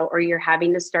started out or you're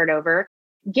having to start over,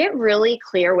 get really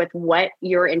clear with what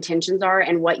your intentions are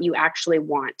and what you actually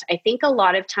want. I think a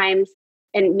lot of times,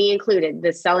 and me included,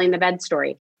 the selling the bed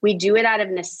story, we do it out of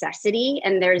necessity.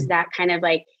 And there's that kind of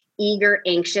like eager,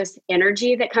 anxious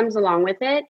energy that comes along with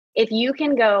it. If you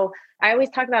can go, I always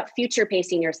talk about future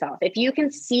pacing yourself. If you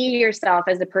can see yourself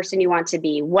as the person you want to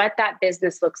be, what that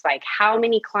business looks like, how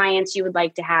many clients you would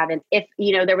like to have, and if,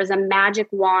 there was a magic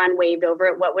wand waved over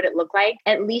it, what would it look like?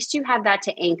 At least you have that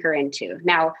to anchor into.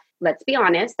 Now, let's be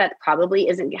honest, that probably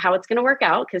isn't how it's going to work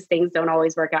out, because things don't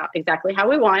always work out exactly how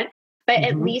we want. But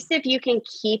at least if you can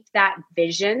keep that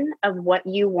vision of what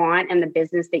you want and the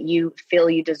business that you feel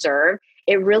you deserve,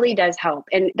 it really does help.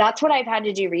 And that's what I've had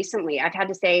to do recently. I've had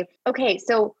to say, okay,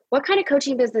 so what kind of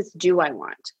coaching business do I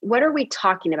want? What are we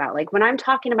talking about? Like when I'm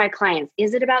talking to my clients,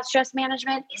 is it about stress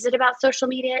management? Is it about social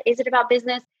media? Is it about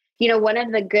business? One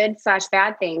of the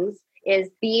good/bad things is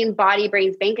being Body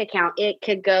Brains bank account. It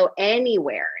could go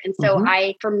anywhere. And so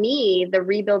for me, the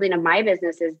rebuilding of my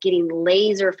business is getting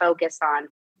laser focused on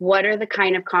what are the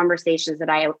kind of conversations that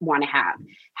I want to have?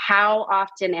 How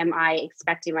often am I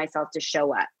expecting myself to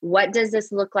show up? What does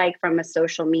this look like from a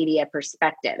social media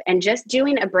perspective? And just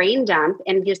doing a brain dump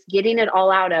and just getting it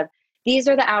all out of, these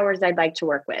are the hours I'd like to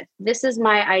work with. This is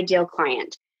my ideal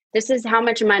client. This is how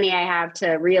much money I have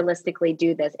to realistically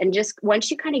do this. And just once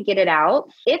you kind of get it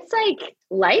out, it's like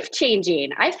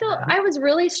life-changing. I was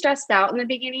really stressed out in the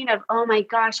beginning of, oh my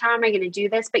gosh, how am I going to do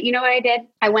this? But you know what I did?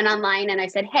 I went online and I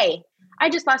said, hey, I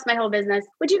just lost my whole business.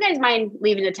 Would you guys mind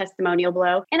leaving a testimonial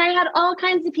below? And I had all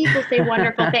kinds of people say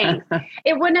wonderful things.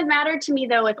 It wouldn't have mattered to me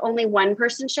though if only one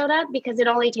person showed up, because it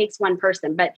only takes one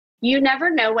person. But you never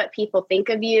know what people think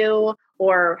of you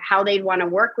or how they'd want to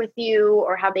work with you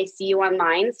or how they see you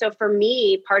online. So for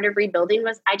me, part of rebuilding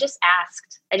was I just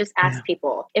asked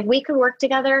people, if we could work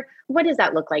together, what does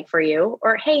that look like for you?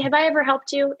 Or, hey, have I ever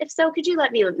helped you? If so, could you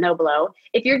let me know below?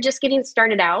 If you're just getting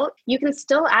started out, you can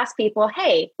still ask people,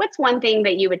 hey, what's one thing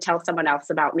that you would tell someone else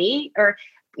about me? Or,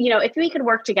 if we could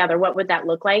work together, what would that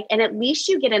look like? And at least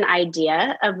you get an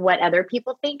idea of what other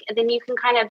people think. And then you can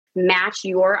kind of match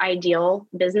your ideal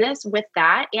business with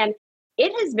that. And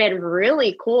it has been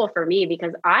really cool for me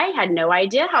because I had no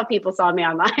idea how people saw me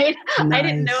online. Nice.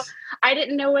 I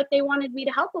didn't know what they wanted me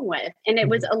to help them with. And it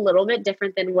was a little bit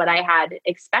different than what I had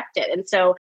expected. And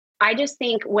so I just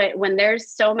think when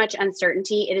there's so much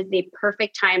uncertainty, it is the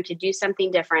perfect time to do something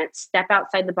different, step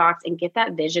outside the box and get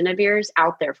that vision of yours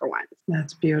out there for once.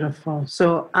 That's beautiful.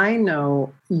 So I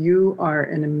know you are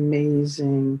an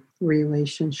amazing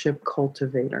relationship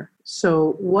cultivator.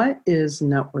 So what is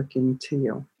networking to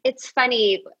you? It's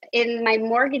funny. In my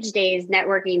mortgage days,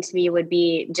 networking to me would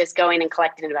be just going and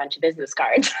collecting a bunch of business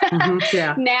cards.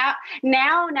 Yeah.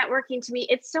 Now networking to me,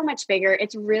 it's so much bigger.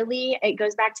 It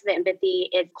goes back to the empathy.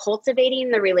 It's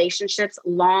cultivating the relationships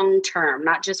long-term,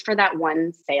 not just for that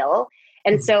one sale.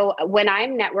 And so when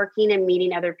I'm networking and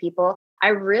meeting other people, I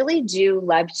really do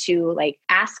love to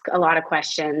ask a lot of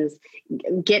questions,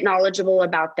 get knowledgeable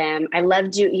about them. I love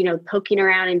poking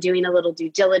around and doing a little due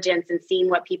diligence and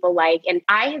seeing what people like. And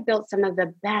I have built some of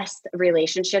the best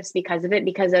relationships because of it,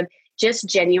 because of just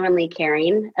genuinely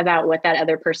caring about what that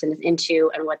other person is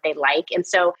into and what they like. And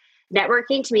so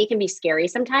networking to me can be scary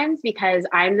sometimes because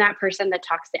I'm that person that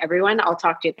talks to everyone. I'll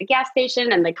talk to you at the gas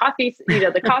station and the coffee,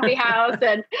 the coffee house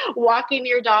and walking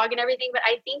your dog and everything. But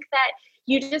I think that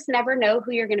you just never know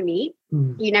who you're going to meet.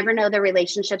 You never know the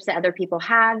relationships that other people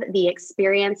have, the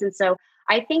experience. And so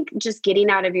I think just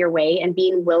getting out of your way and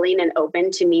being willing and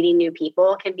open to meeting new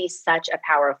people can be such a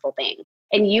powerful thing.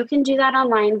 And you can do that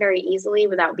online very easily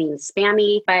without being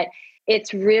spammy. But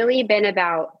it's really been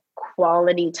about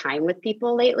quality time with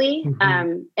people lately,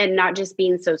 and not just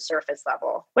being so surface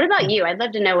level. What about you? I'd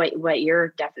love to know what your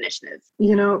definition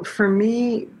is. For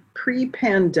me,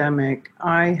 pre-pandemic,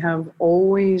 I have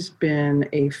always been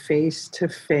a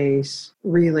face-to-face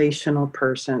relational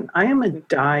person. I am a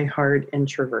diehard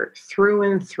introvert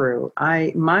through and through.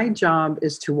 My job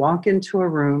is to walk into a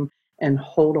room and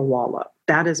hold a wall up.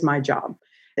 That is my job.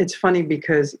 It's funny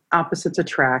because opposites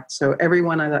attract. So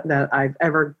everyone that I've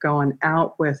ever gone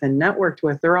out with and networked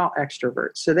with, they're all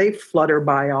extroverts. So they flutter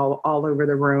by all over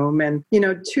the room. And,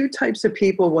 two types of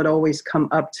people would always come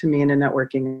up to me in a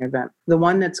networking event. The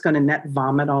one that's going to net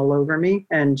vomit all over me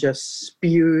and just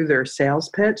spew their sales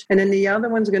pitch. And then the other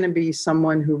one's going to be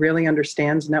someone who really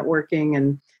understands networking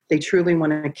and they truly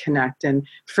want to connect. And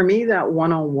for me, that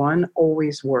one-on-one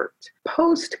always worked.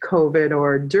 Post-COVID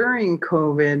or during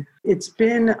COVID, it's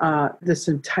been this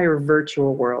entire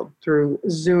virtual world through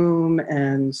Zoom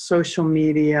and social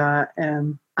media.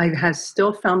 And I have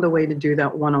still found a way to do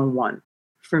that one-on-one.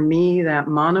 For me, that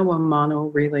mano-a-mano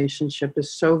relationship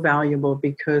is so valuable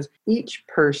because each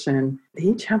person, they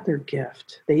each have their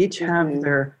gift. They each have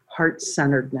their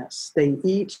heart-centeredness. They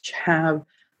each have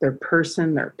their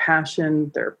person, their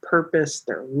passion, their purpose,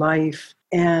 their life,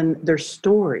 and their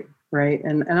story. right?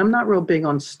 And I'm not real big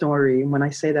on story. When I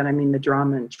say that, I mean the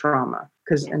drama and trauma.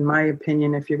 Because in my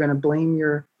opinion, if you're going to blame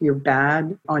your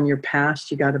bad on your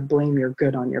past, you got to blame your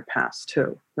good on your past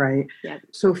too, right? Yeah.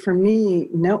 So for me,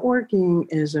 networking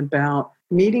is about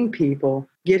meeting people,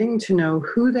 getting to know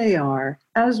who they are,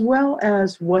 as well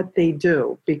as what they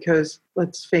do. Because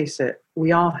let's face it,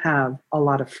 we all have a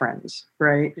lot of friends,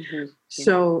 right? Mm-hmm.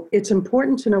 So it's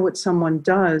important to know what someone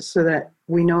does so that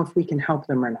we know if we can help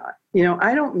them or not. You know,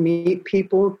 I don't meet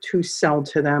people to sell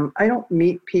to them. I don't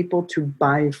meet people to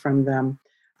buy from them.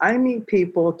 I meet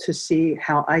people to see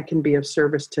how I can be of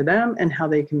service to them and how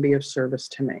they can be of service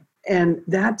to me. And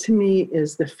that to me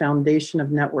is the foundation of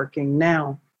networking.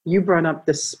 Now, you brought up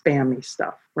the spammy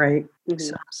stuff, right? Mm-hmm.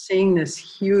 So I'm seeing this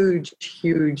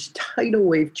huge tidal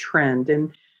wave trend.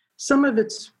 And some of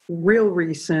it's real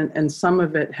recent and some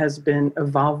of it has been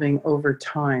evolving over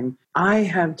time. I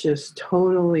have just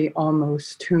totally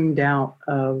almost tuned out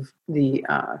of the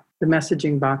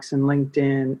messaging box in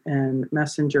LinkedIn and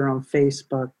Messenger on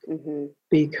Facebook, Mm-hmm.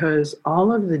 because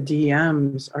all of the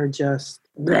DMs are just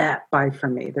that by for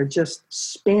me. They're just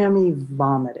spammy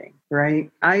vomiting,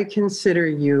 right? I consider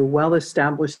you well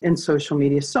established in social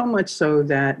media, so much so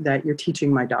that you're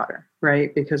teaching my daughter,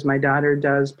 right? Because my daughter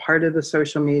does part of the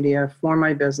social media for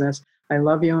my business. I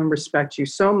love you and respect you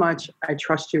so much. I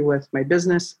trust you with my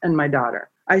business and my daughter.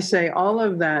 I say all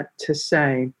of that to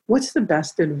say, what's the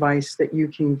best advice that you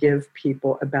can give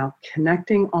people about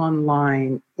connecting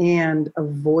online and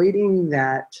avoiding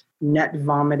that net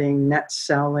vomiting, net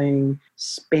selling,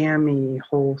 spammy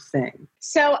whole thing?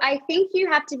 So I think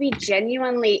you have to be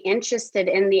genuinely interested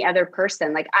in the other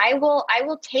person. Like I will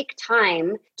take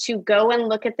time to go and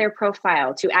look at their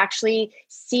profile to actually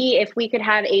see if we could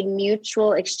have a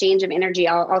mutual exchange of energy.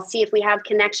 I'll see if we have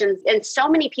connections. And so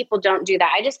many people don't do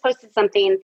that. I just posted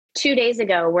something 2 days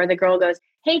ago where the girl goes,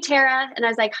 "Hey, Tara." And I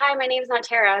was like, "Hi, my name's not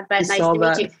Tara, but nice to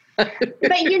meet you."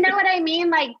 But you know what I mean?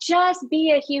 Like, just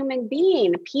be a human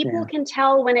being. People can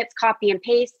tell when it's copy and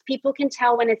paste. People can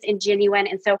tell when it's ingenuine.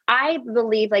 And so I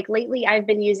believe, like lately, I've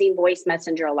been using voice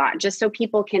messenger a lot, just so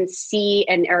people can see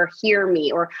or hear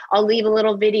me, or I'll leave a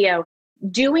little video.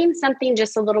 Doing something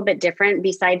just a little bit different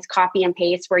besides copy and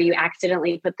paste where you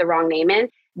accidentally put the wrong name in,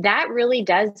 that really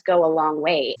does go a long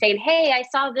way. Saying, "Hey, I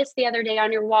saw this the other day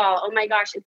on your wall. Oh my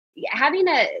gosh." Having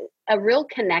a real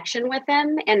connection with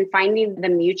them and finding the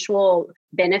mutual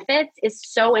benefits is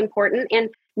so important. And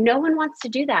no one wants to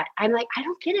do that. I'm like, I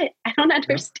don't get it. I don't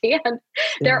understand. Yeah.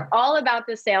 They're all about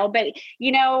the sale, but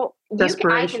you know,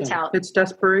 I can tell. It's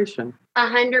desperation.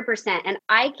 100%. And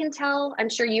I can tell, I'm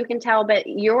sure you can tell, but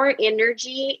your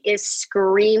energy is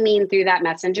screaming through that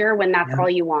messenger when that's all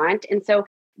you want. And so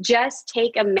just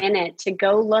take a minute to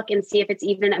go look and see if it's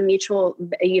even a mutual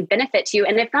benefit to you.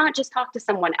 And if not, just talk to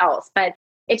someone else. But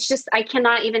it's just, I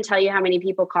cannot even tell you how many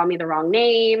people call me the wrong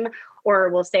name or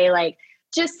will say like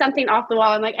just something off the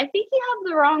wall. I'm like, I think you have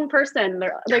the wrong person.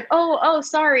 They're like, oh,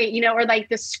 sorry. You know, or like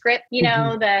the script, you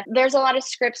know, there's a lot of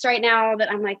scripts right now that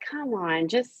I'm like, come on,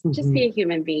 just be a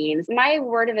human being. My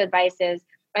word of advice is,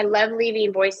 I love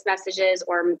leaving voice messages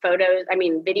or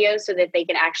videos so that they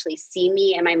can actually see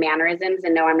me and my mannerisms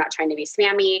and know I'm not trying to be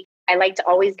spammy. I like to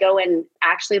always go and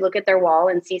actually look at their wall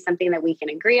and see something that we can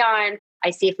agree on. I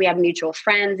see if we have mutual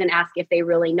friends and ask if they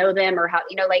really know them or how,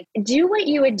 like do what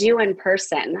you would do in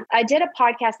person. I did a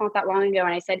podcast not that long ago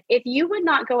and I said, if you would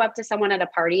not go up to someone at a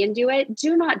party and do it,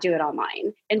 do not do it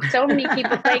online. And so many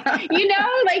people like,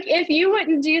 if you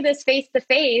wouldn't do this face to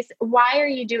face, why are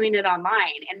you doing it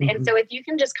online? And so if you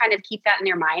can just kind of keep that in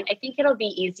your mind, I think it'll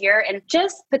be easier and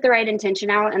just put the right intention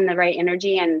out and the right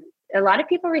energy, and a lot of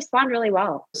people respond really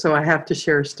well. So I have to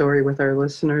share a story with our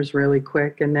listeners really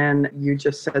quick. And then you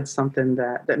just said something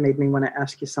that made me want to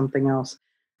ask you something else.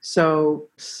 So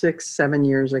 6-7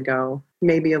 years ago,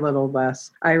 maybe a little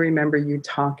less, I remember you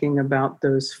talking about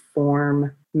those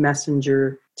form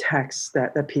messenger texts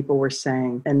that people were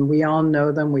saying. And we all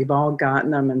know them. We've all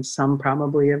gotten them. And some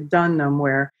probably have done them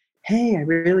where, hey, I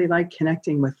really like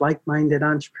connecting with like-minded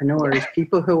entrepreneurs,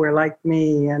 people who are like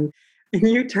me. And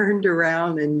you turned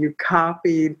around and you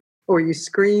copied or you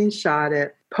screenshot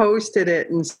it, posted it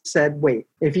and said, wait,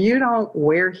 if you don't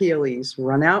wear Heelys,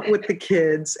 run out with the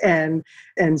kids and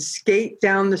skate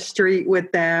down the street with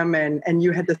them. And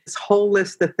you had this whole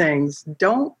list of things.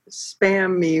 Don't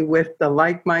spam me with the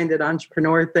like-minded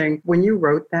entrepreneur thing. When you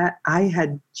wrote that, I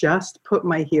had just put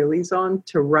my Heelys on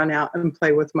to run out and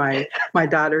play with my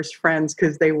daughter's friends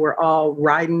because they were all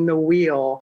riding the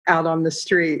wheel out on the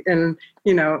street. And,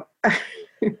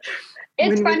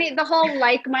 it's funny, the whole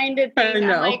like-minded thing.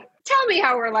 I'm like, tell me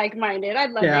how we're like-minded.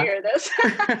 I'd love to hear this.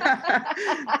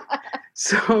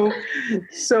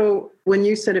 So when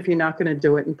you said if you're not going to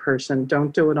do it in person,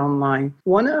 don't do it online.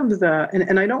 One of the,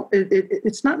 and I don't,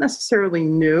 it's not necessarily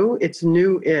new, it's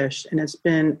new-ish, and it's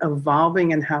been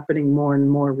evolving and happening more and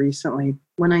more recently.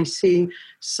 When I see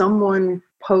someone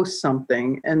post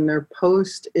something and their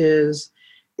post is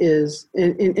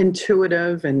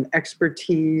intuitive and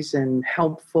expertise and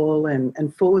helpful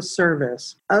and full of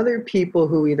service, other people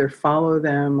who either follow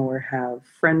them or have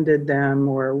friended them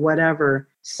or whatever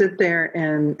sit there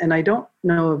and I don't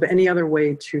know of any other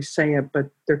way to say it, but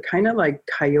they're kind of like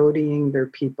coyoteing their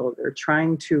people. They're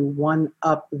trying to one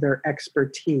up their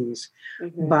expertise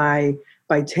by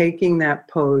taking that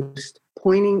post,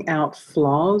 pointing out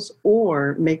flaws,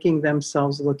 or making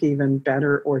themselves look even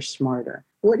better or smarter.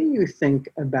 What do you think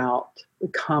about the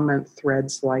comment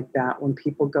threads like that when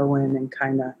people go in and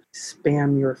kind of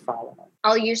spam your following?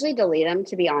 I'll usually delete them,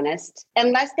 to be honest,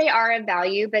 unless they are of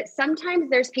value. But sometimes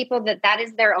there's people that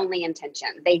is their only intention.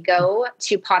 They go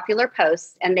to popular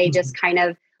posts and they just kind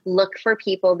of look for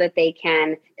people that they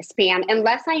can spam.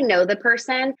 Unless I know the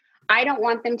person, I don't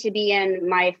want them to be in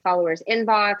my followers'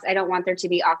 inbox. I don't want there to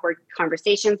be awkward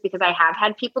conversations, because I have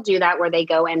had people do that where they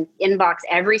go and inbox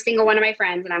every single one of my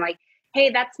friends. And I'm like, hey,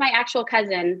 that's my actual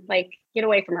cousin. Like, get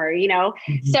away from her, you know?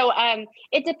 So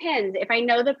it depends. If I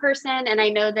know the person and I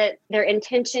know that their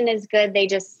intention is good, they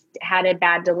just had a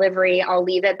bad delivery, I'll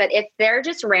leave it. But if they're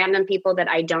just random people that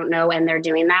I don't know and they're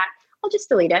doing that, I'll just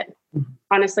delete it,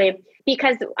 honestly,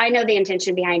 because I know the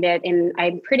intention behind it and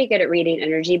I'm pretty good at reading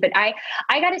energy. But I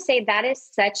got to say, that is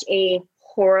such a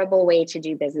horrible way to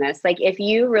do business. Like, if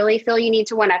you really feel you need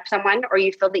to one up someone, or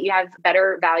you feel that you have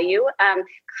better value,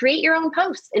 create your own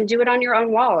posts and do it on your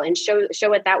own wall and show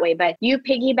it that way. But you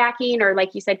piggybacking, or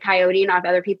like you said, coyoting off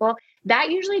other people, that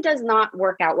usually does not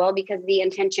work out well, because the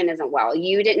intention isn't well.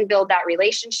 You didn't build that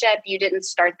relationship. You didn't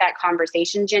start that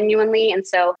conversation genuinely. And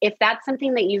so if that's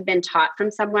something that you've been taught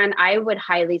from someone, I would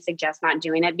highly suggest not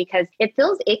doing it, because it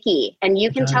feels icky, and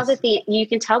you can tell that the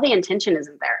intention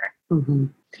isn't there.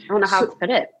 I don't know how to put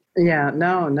it. Yeah,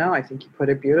 no, I think you put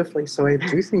it beautifully. So I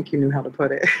do think you knew how to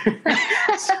put it.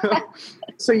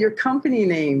 So your company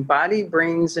name, Body,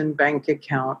 Brains, and Bank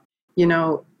Account, you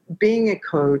know, being a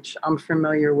coach, I'm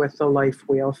familiar with the life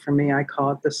wheel. For me, I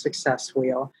call it the success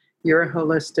wheel. You're a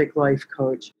holistic life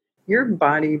coach. Your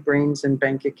body, brains, and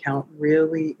bank account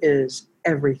really is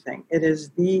everything. It is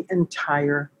the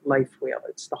entire life wheel.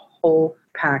 It's the whole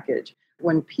package.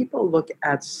 When people look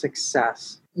at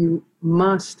success, you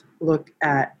must look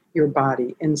at your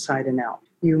body inside and out.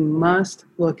 You must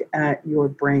look at your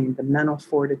brain, the mental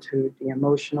fortitude, the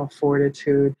emotional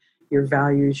fortitude, your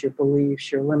values, your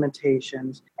beliefs, your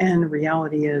limitations. And the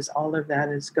reality is all of that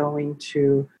is going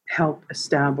to help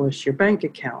establish your bank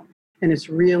account. And it's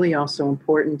really also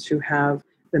important to have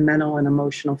the mental and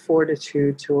emotional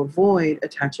fortitude to avoid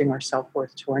attaching our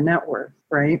self-worth to our net worth,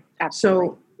 right?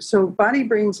 Absolutely. So body,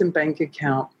 brains, and bank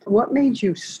account, what made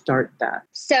you start that?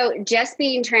 So just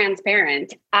being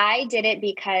transparent, I did it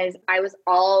because I was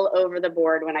all over the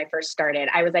board when I first started.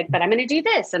 I was like, but I'm going to do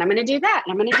this and I'm going to do that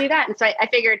and I'm going to do that. And so I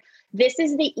figured this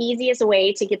is the easiest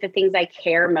way to get the things I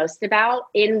care most about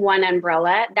in one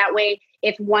umbrella. That way,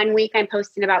 if 1 week I'm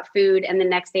posting about food and the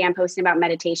next day I'm posting about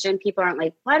meditation, people aren't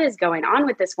like, what is going on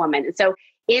with this woman? And so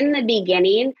in the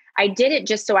beginning, I did it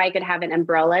just so I could have an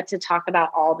umbrella to talk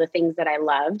about all the things that I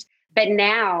loved. But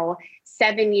now,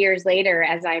 7 years later,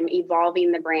 as I'm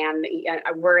evolving the brand,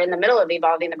 we're in the middle of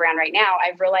evolving the brand right now,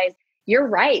 I've realized you're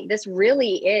right. This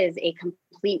really is a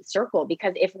complete circle,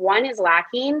 because if one is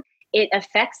lacking, it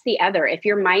affects the other. If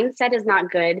your mindset is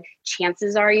not good,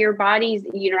 chances are you're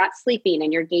not sleeping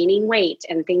and you're gaining weight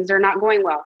and things are not going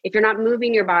well. If you're not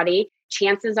moving your body,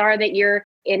 chances are that you're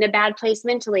in a bad place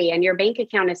mentally and your bank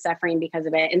account is suffering because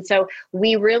of it. And so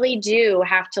we really do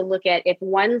have to look at, if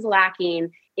one's lacking,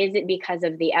 is it because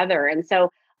of the other? And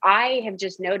so I have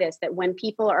just noticed that when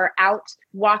people are out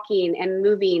walking and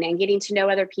moving and getting to know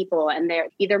other people, and they're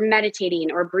either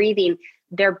meditating or breathing,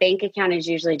 their bank account is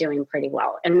usually doing pretty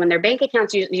well. And when their bank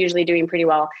account's usually doing pretty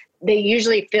well, they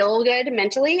usually feel good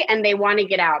mentally and they want to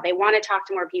get out. They want to talk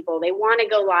to more people. They want to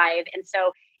go live. And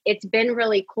so it's been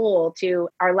really cool. To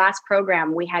our last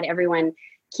program, we had everyone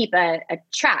keep a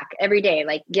track every day,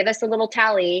 like give us a little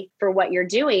tally for what you're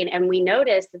doing. And we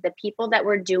noticed that the people that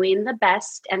were doing the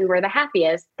best and were the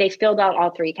happiest, they filled out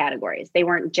all three categories. They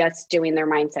weren't just doing their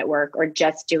mindset work or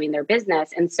just doing their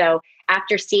business. And so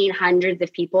after seeing hundreds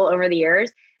of people over the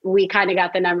years, we kind of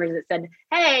got the numbers that said,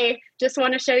 hey, just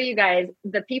want to show you guys,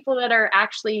 the people that are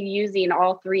actually using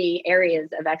all three areas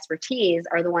of expertise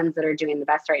are the ones that are doing the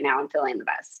best right now and feeling the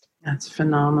best. That's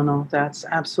phenomenal. That's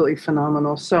absolutely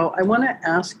phenomenal. So I want to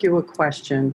ask you a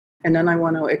question. And then I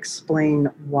want to explain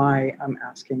why I'm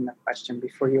asking the question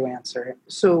before you answer it.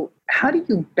 So how do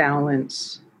you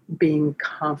balance being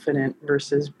confident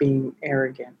versus being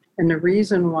arrogant? And the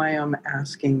reason why I'm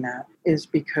asking that is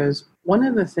because one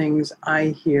of the things I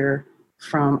hear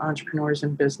from entrepreneurs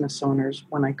and business owners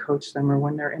when I coach them or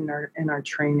when they're in our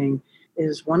training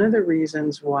is one of the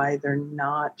reasons why they're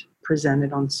not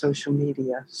presented on social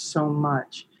media so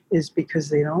much is because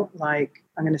they don't like,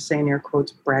 I'm going to say in air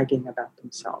quotes, bragging about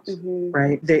themselves,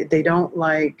 right? They don't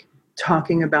like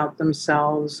talking about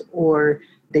themselves, or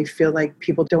they feel like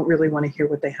people don't really want to hear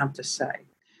what they have to say.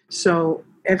 So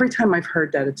every time I've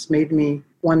heard that, it's made me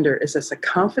wonder, is this a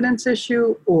confidence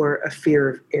issue or a fear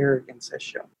of arrogance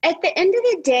issue? At the end of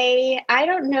the day, I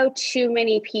don't know too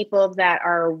many people that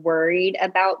are worried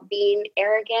about being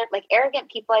arrogant. Like arrogant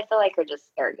people, I feel like are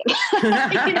just arrogant.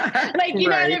 You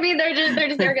know what I mean? They're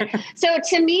just arrogant. So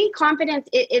to me, confidence,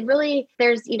 it really,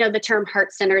 there's, the term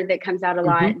heart-centered that comes out a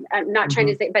lot. I'm not trying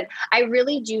to say, but I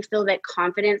really do feel that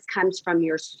confidence comes from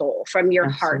your soul, from your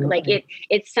heart. Like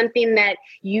it's something that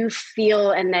you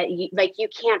feel and that you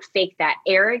can't fake that.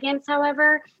 Arrogance,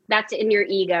 however, that's in your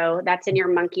ego. That's in your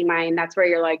monkey mind. That's where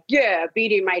you're like, yeah,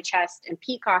 beating my chest and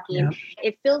peacocking. Yeah.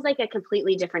 It feels like a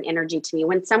completely different energy to me.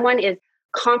 When someone is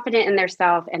confident in their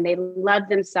self and they love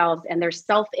themselves and their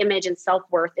self-image and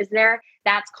self-worth is there,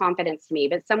 that's confidence to me.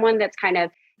 But someone that's kind of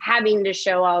having to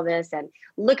show all this and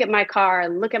look at my car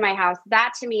and look at my house,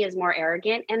 that to me is more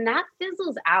arrogant, and that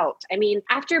fizzles out. I mean,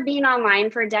 after being online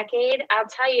for a decade, I'll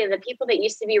tell you, the people that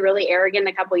used to be really arrogant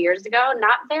a couple of years ago,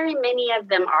 not very many of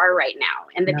them are right now.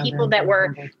 And the people that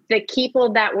were,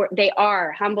 they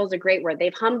are, humble is a great word.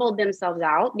 They've humbled themselves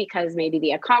out because maybe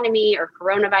the economy or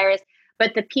coronavirus.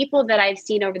 But the people that I've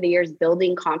seen over the years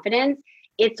building confidence,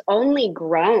 it's only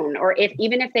grown. Or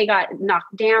even if they got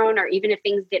knocked down, or even if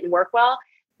things didn't work well,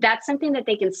 that's something that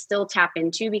they can still tap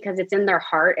into because it's in their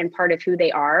heart and part of who they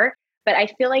are. But I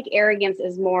feel like arrogance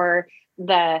is more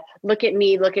the look at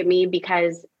me,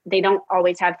 because they don't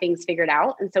always have things figured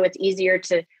out. And so it's easier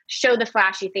to show the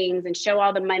flashy things and show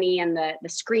all the money and the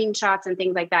screenshots and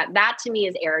things like that. That to me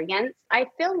is arrogance. I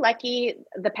feel lucky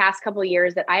the past couple of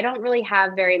years that I don't really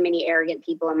have very many arrogant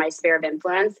people in my sphere of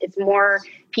influence. It's more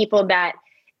people that,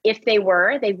 if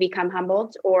they've become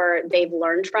humbled, or they've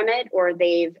learned from it, or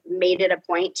they've made it a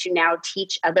point to now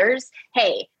teach others,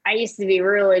 hey, I used to be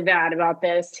really bad about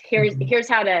this. Here's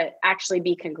how to actually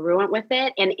be congruent with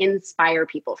it and inspire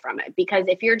people from it. Because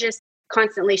if you're just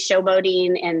constantly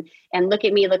showboating and look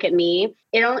at me,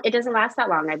 it doesn't last that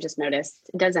long. I've just noticed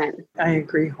it doesn't. I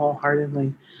agree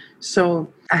wholeheartedly.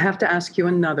 So I have to ask you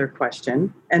another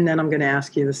question, and then I'm going to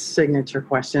ask you the signature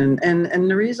question. And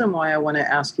the reason why I want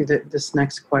to ask you this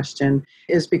next question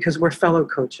is because we're fellow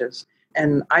coaches,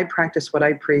 and I practice what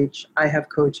I preach. I have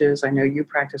coaches. I know you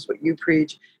practice what you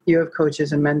preach. You have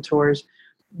coaches and mentors.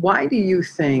 Why do you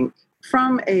think,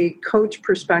 from a coach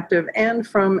perspective and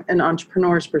from an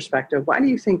entrepreneur's perspective, why do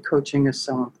you think coaching is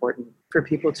so important for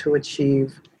people to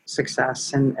achieve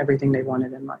success and everything they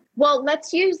wanted in life? Well,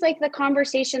 let's use the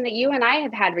conversation that you and I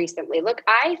have had recently. Look,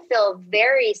 I feel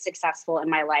very successful in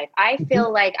my life. I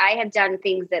feel like I have done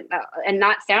things that, and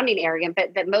not sounding arrogant,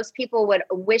 but that most people would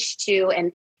wish to.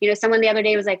 And, someone the other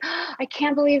day was like, oh, I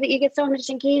can't believe that you get so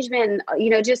much engagement,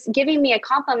 just giving me a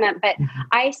compliment. But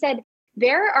I said,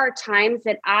 there are times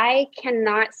that I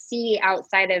cannot see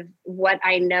outside of what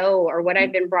I know or what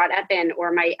I've been brought up in,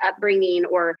 or my upbringing,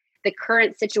 or the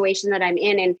current situation that I'm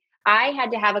in. And I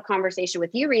had to have a conversation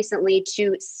with you recently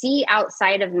to see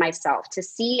outside of myself, to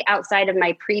see outside of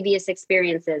my previous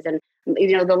experiences and,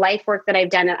 the life work that I've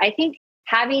done. And I think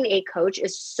having a coach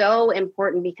is so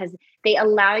important because they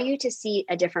allow you to see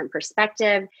a different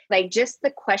perspective. Like just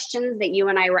the questions that you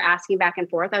and I were asking back and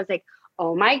forth, I was like,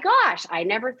 oh my gosh, I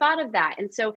never thought of that.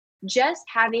 And so just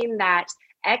having that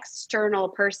external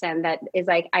person that is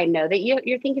like, I know that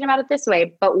you're thinking about it this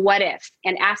way, but what if?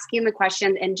 And asking the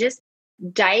questions and just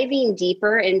diving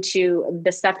deeper into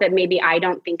the stuff that maybe I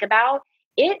don't think about,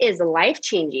 it is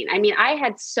life-changing. I mean, I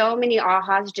had so many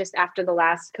ahas just after the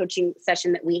last coaching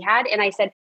session that we had. And I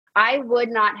said, I would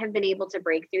not have been able to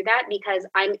break through that because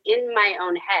I'm in my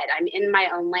own head. I'm in my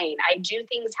own lane. I do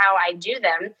things how I do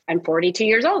them. I'm 42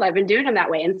 years old. I've been doing them that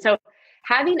way. And so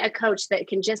having a coach that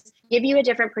can just give you a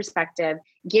different perspective,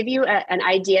 give you an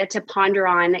idea to ponder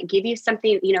on, give you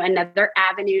something, another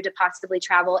avenue to possibly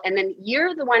travel. And then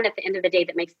you're the one at the end of the day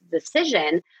that makes the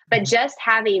decision. But just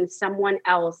having someone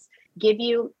else give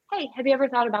you, hey, have you ever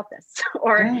thought about this?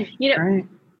 Or, right.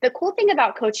 The cool thing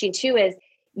about coaching too is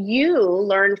you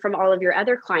learn from all of your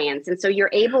other clients. And so you're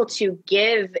able to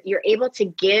give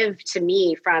to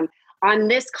me from on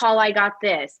this call, I got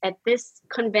this. At this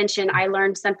convention, I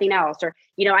learned something else. Or,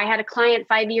 I had a client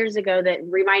 5 years ago that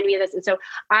reminded me of this. And so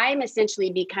I'm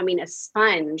essentially becoming a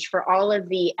sponge for all of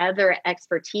the other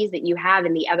expertise that you have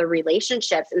in the other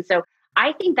relationships. And so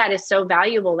I think that is so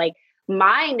valuable. Like,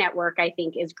 my network, I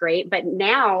think, is great. But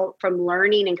now, from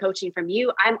learning and coaching from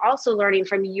you, I'm also learning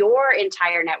from your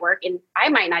entire network. And I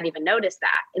might not even notice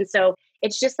that. And so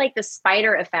it's just like the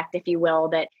spider effect, if you will,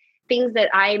 that things that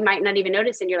I might not even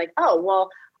notice. And you're like, oh, well,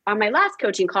 on my last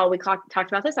coaching call, we talked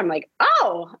about this. I'm like,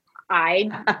 oh,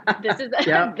 this is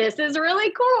this is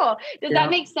really cool. Does that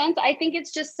make sense? I think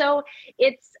it's just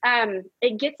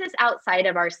it gets us outside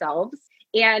of ourselves.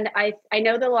 And I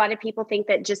know that a lot of people think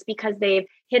that just because they've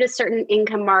hit a certain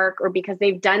income mark or because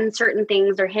they've done certain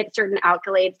things or hit certain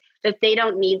accolades, that they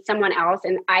don't need someone else.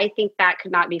 And I think that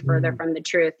could not be further from the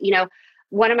truth.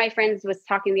 One of my friends was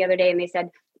talking the other day and they said,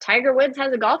 Tiger Woods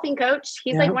has a golfing coach.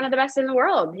 He's like one of the best in the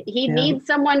world. He needs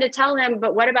someone to tell him,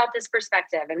 but what about this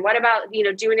perspective? And what about,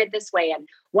 doing it this way? And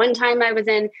one time I was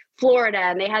in Florida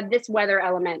and they had this weather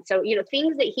element. So,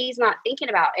 things that he's not thinking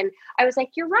about. And I was like,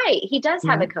 you're right. He does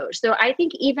have a coach. So I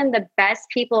think even the best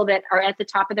people that are at the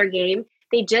top of their game,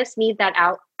 they just need that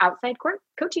outside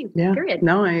coaching, period.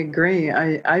 No, I agree.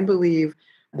 I believe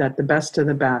that the best of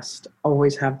the best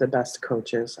always have the best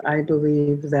coaches. I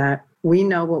believe that we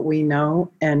know what we know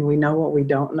and we know what we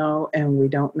don't know and we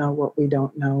don't know what we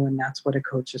don't know. And that's what a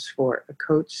coach is for. A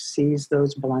coach sees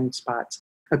those blind spots.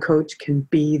 A coach can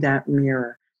be that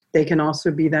mirror. They can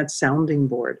also be that sounding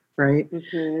board, right?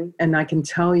 Mm-hmm. And I can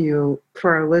tell you,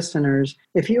 for our listeners,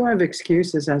 if you have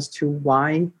excuses as to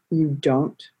why you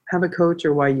don't have a coach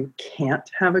or why you can't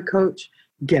have a coach,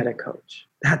 get a coach.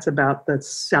 That's about the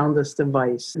soundest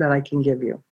advice that I can give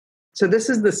you. So this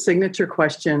is the signature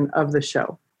question of the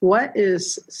show. What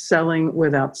is selling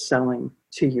without selling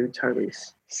to you,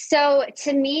 Tarlise? So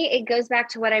to me, it goes back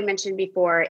to what I mentioned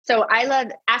before. So I love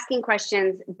asking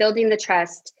questions, building the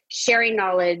trust, sharing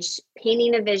knowledge,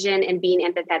 painting a vision, and being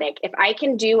empathetic. If I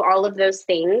can do all of those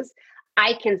things,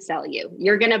 I can sell you.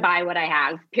 You're going to buy what I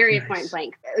have, period, point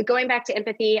blank. Going back to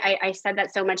empathy, I said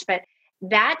that so much, but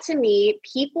that to me,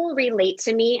 people relate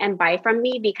to me and buy from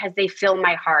me because they feel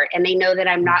my heart and they know that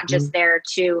I'm not just there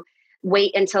to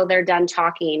wait until they're done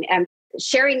talking. And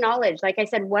sharing knowledge, like I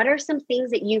said, what are some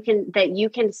things that you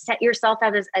can set yourself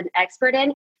as an expert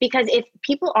in? Because if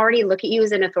people already look at you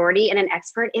as an authority and an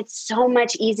expert, it's so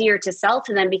much easier to sell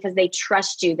to them because they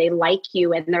trust you, they like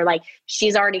you, and they're like,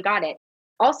 she's already got it.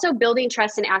 Also, building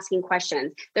trust and asking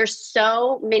questions. There's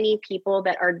so many people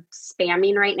that are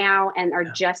spamming right now and are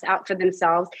just out for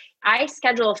themselves. I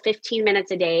schedule 15 minutes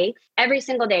a day, every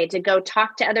single day, to go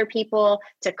talk to other people,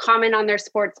 to comment on their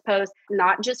sports posts,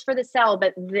 not just for the sell,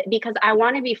 but because I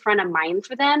want to be front of mind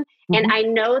for them. Mm-hmm. And I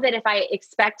know that if I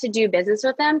expect to do business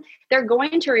with them, they're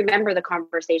going to remember the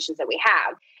conversations that we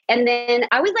have. And then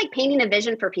I always like painting a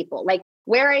vision for people, like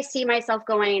where I see myself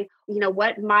going,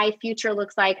 what my future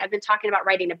looks like. I've been talking about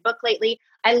writing a book lately.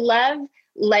 I love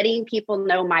letting people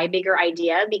know my bigger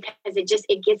idea because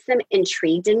it gets them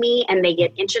intrigued in me and they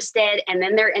get interested and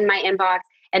then they're in my inbox.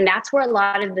 And that's where a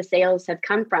lot of the sales have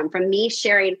come from me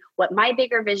sharing what my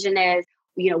bigger vision is,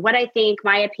 what I think,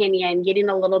 my opinion, getting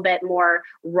a little bit more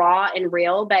raw and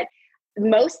real. But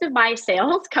most of my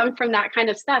sales come from that kind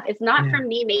of stuff. It's not from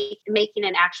me making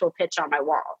an actual pitch on my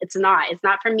wall. It's not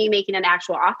from me making an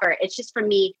actual offer. It's just from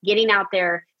me getting out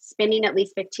there, spending at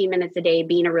least 15 minutes a day,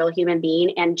 being a real human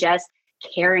being and just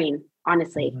caring,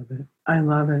 honestly. I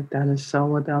love it. That is so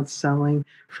without selling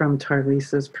from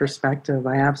Tarlise's perspective.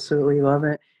 I absolutely love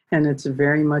it. And it's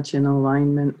very much in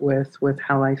alignment with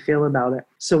how I feel about it.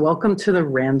 So welcome to the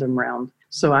random round.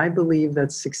 So I believe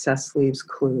that success leaves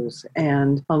clues.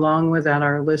 And along with that,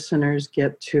 our listeners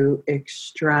get to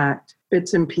extract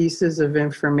bits and pieces of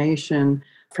information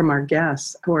from our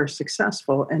guests who are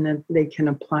successful, and then they can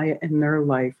apply it in their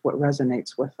life, what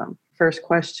resonates with them. First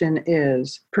question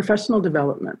is professional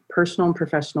development, personal and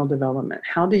professional development.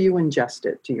 How do you ingest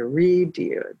it? Do you read? Do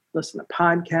you listen to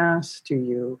podcasts? Do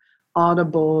you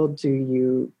Audible? Do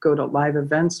you go to live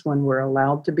events when we're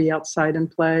allowed to be outside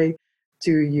and play?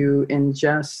 Do you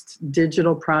ingest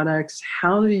digital products?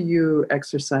 How do you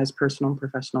exercise personal and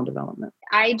professional development?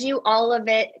 I do all of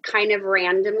it kind of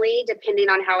randomly, depending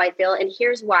on how I feel. And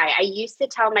here's why. I used to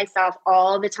tell myself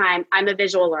all the time, I'm a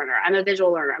visual learner. I'm a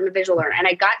visual learner. I'm a visual learner. And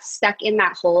I got stuck in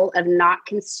that hole of not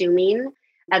consuming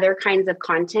other kinds of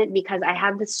content because I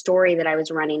had the story that I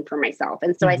was running for myself.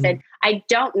 And so I said, I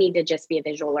don't need to just be a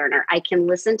visual learner. I can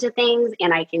listen to things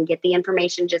and I can get the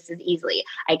information just as easily.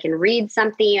 I can read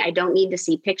something. I don't need to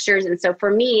see pictures. And so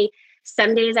for me,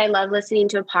 some days I love listening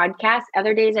to a podcast.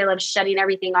 Other days I love shutting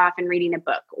everything off and reading a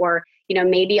book or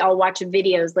maybe I'll watch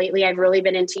videos. Lately, I've really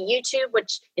been into YouTube,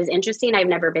 which is interesting. I've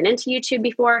never been into YouTube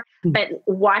before, but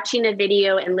watching a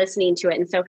video and listening to it. And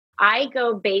so I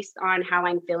go based on how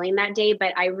I'm feeling that day.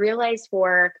 But I realized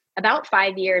for about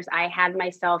 5 years, I had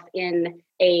myself in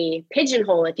a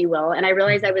pigeonhole, if you will. And I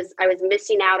realized I was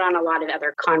missing out on a lot of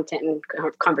other content and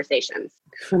conversations.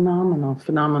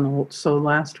 Phenomenal. So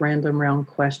last random round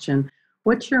question.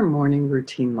 What's your morning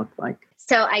routine look like?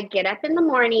 So I get up in the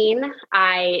morning.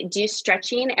 I do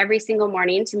stretching every single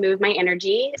morning to move my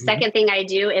energy. Mm-hmm. Second thing I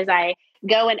do is I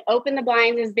go and open the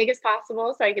blinds as big as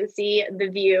possible so I can see the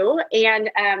view. And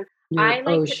I like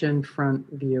oceanfront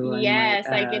view. Yes,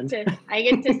 I get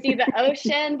to see the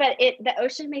ocean, but the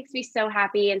ocean makes me so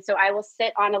happy. And so I will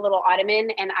sit on a little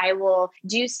ottoman and I will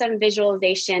do some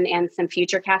visualization and some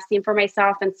future casting for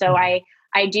myself. And so I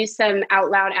do some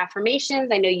out loud affirmations.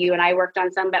 I know you and I worked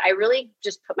on some, but I really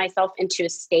just put myself into a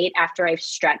state after I've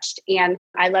stretched. And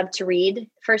I love to read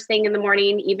first thing in the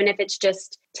morning, even if it's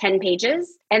just 10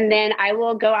 pages. And then I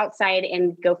will go outside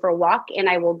and go for a walk and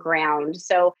I will ground.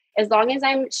 So as long as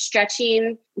I'm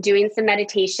stretching, doing some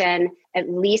meditation, at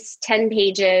least 10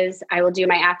 pages, I will do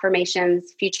my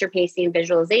affirmations, future pacing,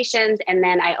 visualizations, and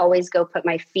then I always go put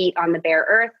my feet on the bare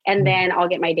earth, and then I'll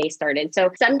get my day started.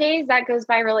 So some days that goes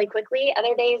by really quickly.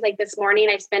 Other days, like this morning,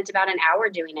 I spent about an hour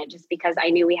doing it just because I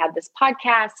knew we had this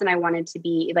podcast and I wanted to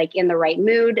be like in the right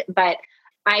mood. But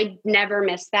I never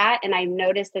miss that. And I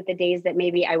noticed that the days that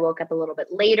maybe I woke up a little bit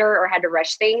later or had to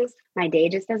rush things, my day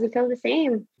just doesn't feel the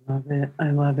same.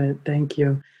 I love it. Thank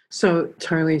you. So,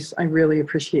 Tarlise, I really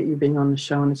appreciate you being on the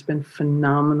show, and it's been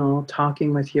phenomenal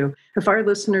talking with you. If our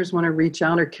listeners want to reach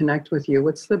out or connect with you,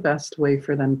 what's the best way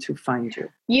for them to find you?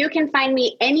 You can find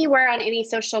me anywhere on any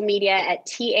social media at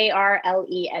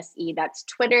TARLESE. That's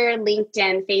Twitter,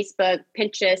 LinkedIn, Facebook,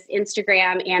 Pinterest,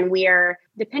 Instagram, and we are,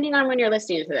 depending on when you're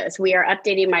listening to this, we are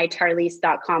updating my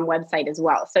tarlise.com website as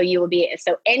well. So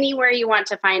anywhere you want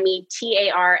to find me,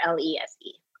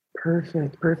 TARLESE.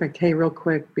 Perfect. Hey, real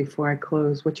quick before I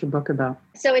close, what's your book about?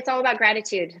 So it's all about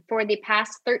gratitude. For the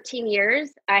past 13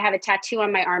 years, I have a tattoo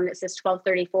on my arm that says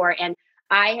 1234, and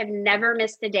I have never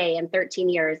missed a day in 13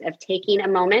 years of taking a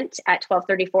moment at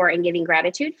 1234 and giving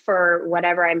gratitude for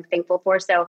whatever I'm thankful for.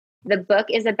 So the book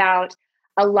is about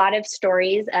a lot of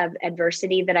stories of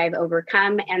adversity that I've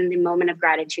overcome and the moment of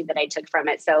gratitude that I took from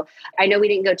it. So I know we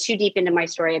didn't go too deep into my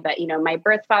story, but my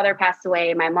birth father passed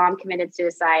away. My mom committed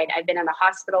suicide. I've been in the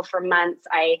hospital for months.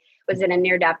 I was in a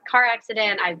near-death car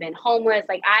accident. I've been homeless.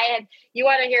 You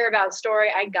want to hear about a story?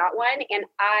 I got one. And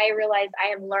I realized I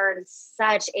have learned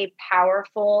such a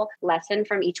powerful lesson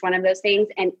from each one of those things.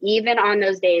 And even on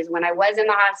those days when I was in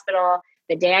the hospital,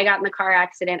 the day I got in the car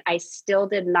accident, I still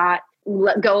did not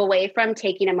go away from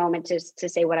taking a moment to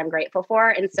say what I'm grateful for.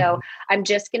 And so I'm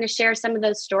just going to share some of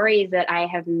those stories that I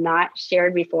have not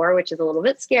shared before, which is a little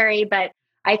bit scary, but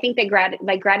I think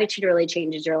that gratitude really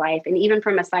changes your life. And even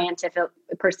from a scientific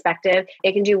perspective,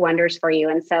 it can do wonders for you.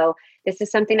 And so this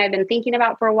is something I've been thinking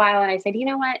about for a while. And I said, you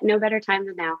know what? No better time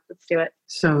than now. Let's do it.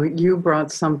 So you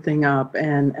brought something up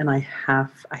and I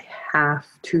have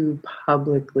to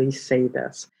publicly say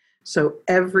this. So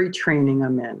every training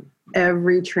I'm in,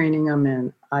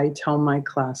 I tell my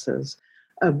classes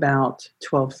about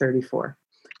 1234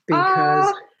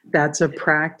 because that's a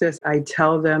practice. I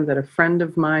tell them that a friend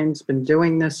of mine's been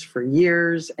doing this for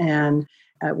years. And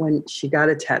when she got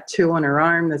a tattoo on her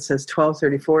arm that says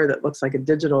 1234, that looks like a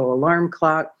digital alarm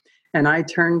clock. And I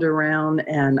turned around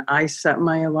and I set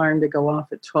my alarm to go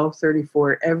off at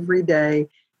 1234 every day.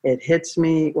 It hits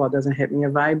me. Well, it doesn't hit me.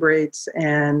 It vibrates.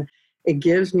 And it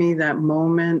gives me that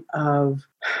moment of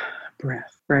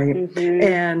breath, right? Mm-hmm.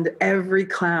 And every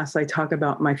class I talk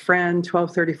about my friend,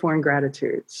 1234, and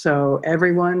gratitude. So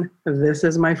everyone, this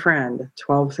is my friend,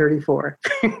 1234.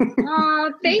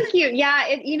 Oh, thank you. Yeah,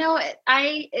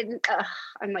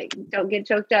 I'm like, don't get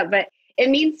choked up, but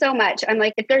it means so much. I'm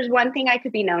like, if there's one thing I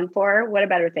could be known for, what a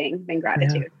better thing than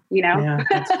gratitude, Yeah,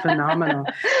 that's phenomenal.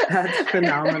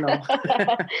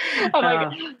 Oh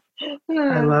my God.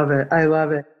 I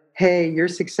love it. Hey, your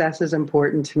success is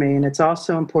important to me, and it's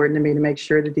also important to me to make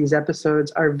sure that these episodes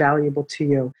are valuable to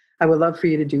you. I would love for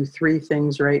you to do 3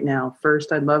 things right now.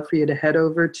 First, I'd love for you to head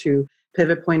over to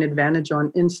Pivot Point Advantage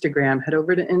on Instagram. Head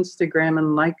over to Instagram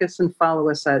and like us and follow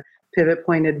us at Pivot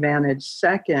Point Advantage.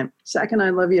 Second,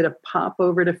 I'd love you to pop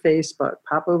over to Facebook.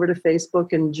 Pop over to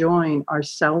Facebook and join our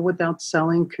Sell Without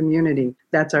Selling community.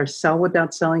 That's our Sell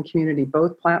Without Selling community.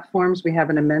 Both platforms, we have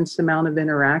an immense amount of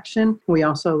interaction. We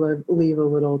also leave a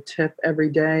little tip every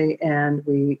day, and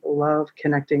we love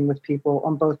connecting with people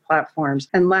on both platforms.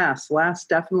 And last,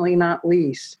 definitely not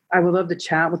least, I would love to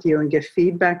chat with you and get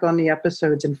feedback on the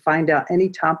episodes and find out any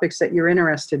topics that you're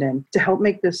interested in to help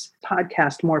make this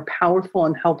podcast more powerful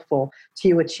and helpful to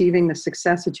you achieving the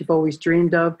success that you've always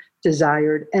dreamed of,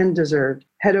 desired, and deserved.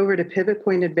 Head over to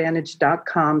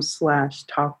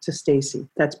pivotpointadvantage.com/talk-to-Stacy.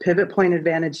 That's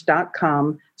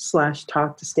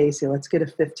pivotpointadvantage.com/talk-to-Stacy. Let's get a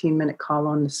 15-minute call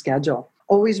on the schedule.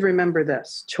 Always remember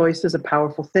this: choice is a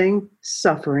powerful thing.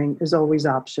 Suffering is always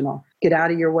optional. Get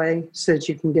out of your way so that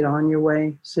you can get on your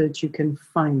way, so that you can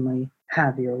finally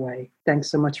have your way.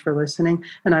 Thanks so much for listening,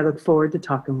 and I look forward to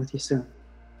talking with you soon.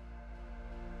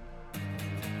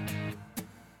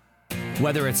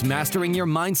 Whether it's mastering your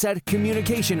mindset,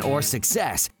 communication, or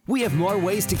success, we have more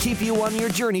ways to keep you on your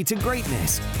journey to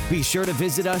greatness. Be sure to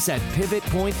visit us at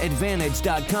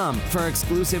pivotpointadvantage.com for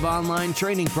exclusive online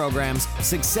training programs,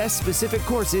 success-specific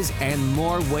courses, and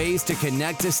more ways to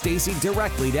connect to Stacy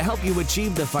directly to help you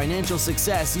achieve the financial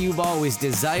success you've always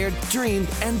desired, dreamed,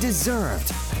 and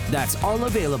deserved. That's all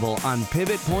available on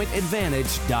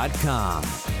pivotpointadvantage.com.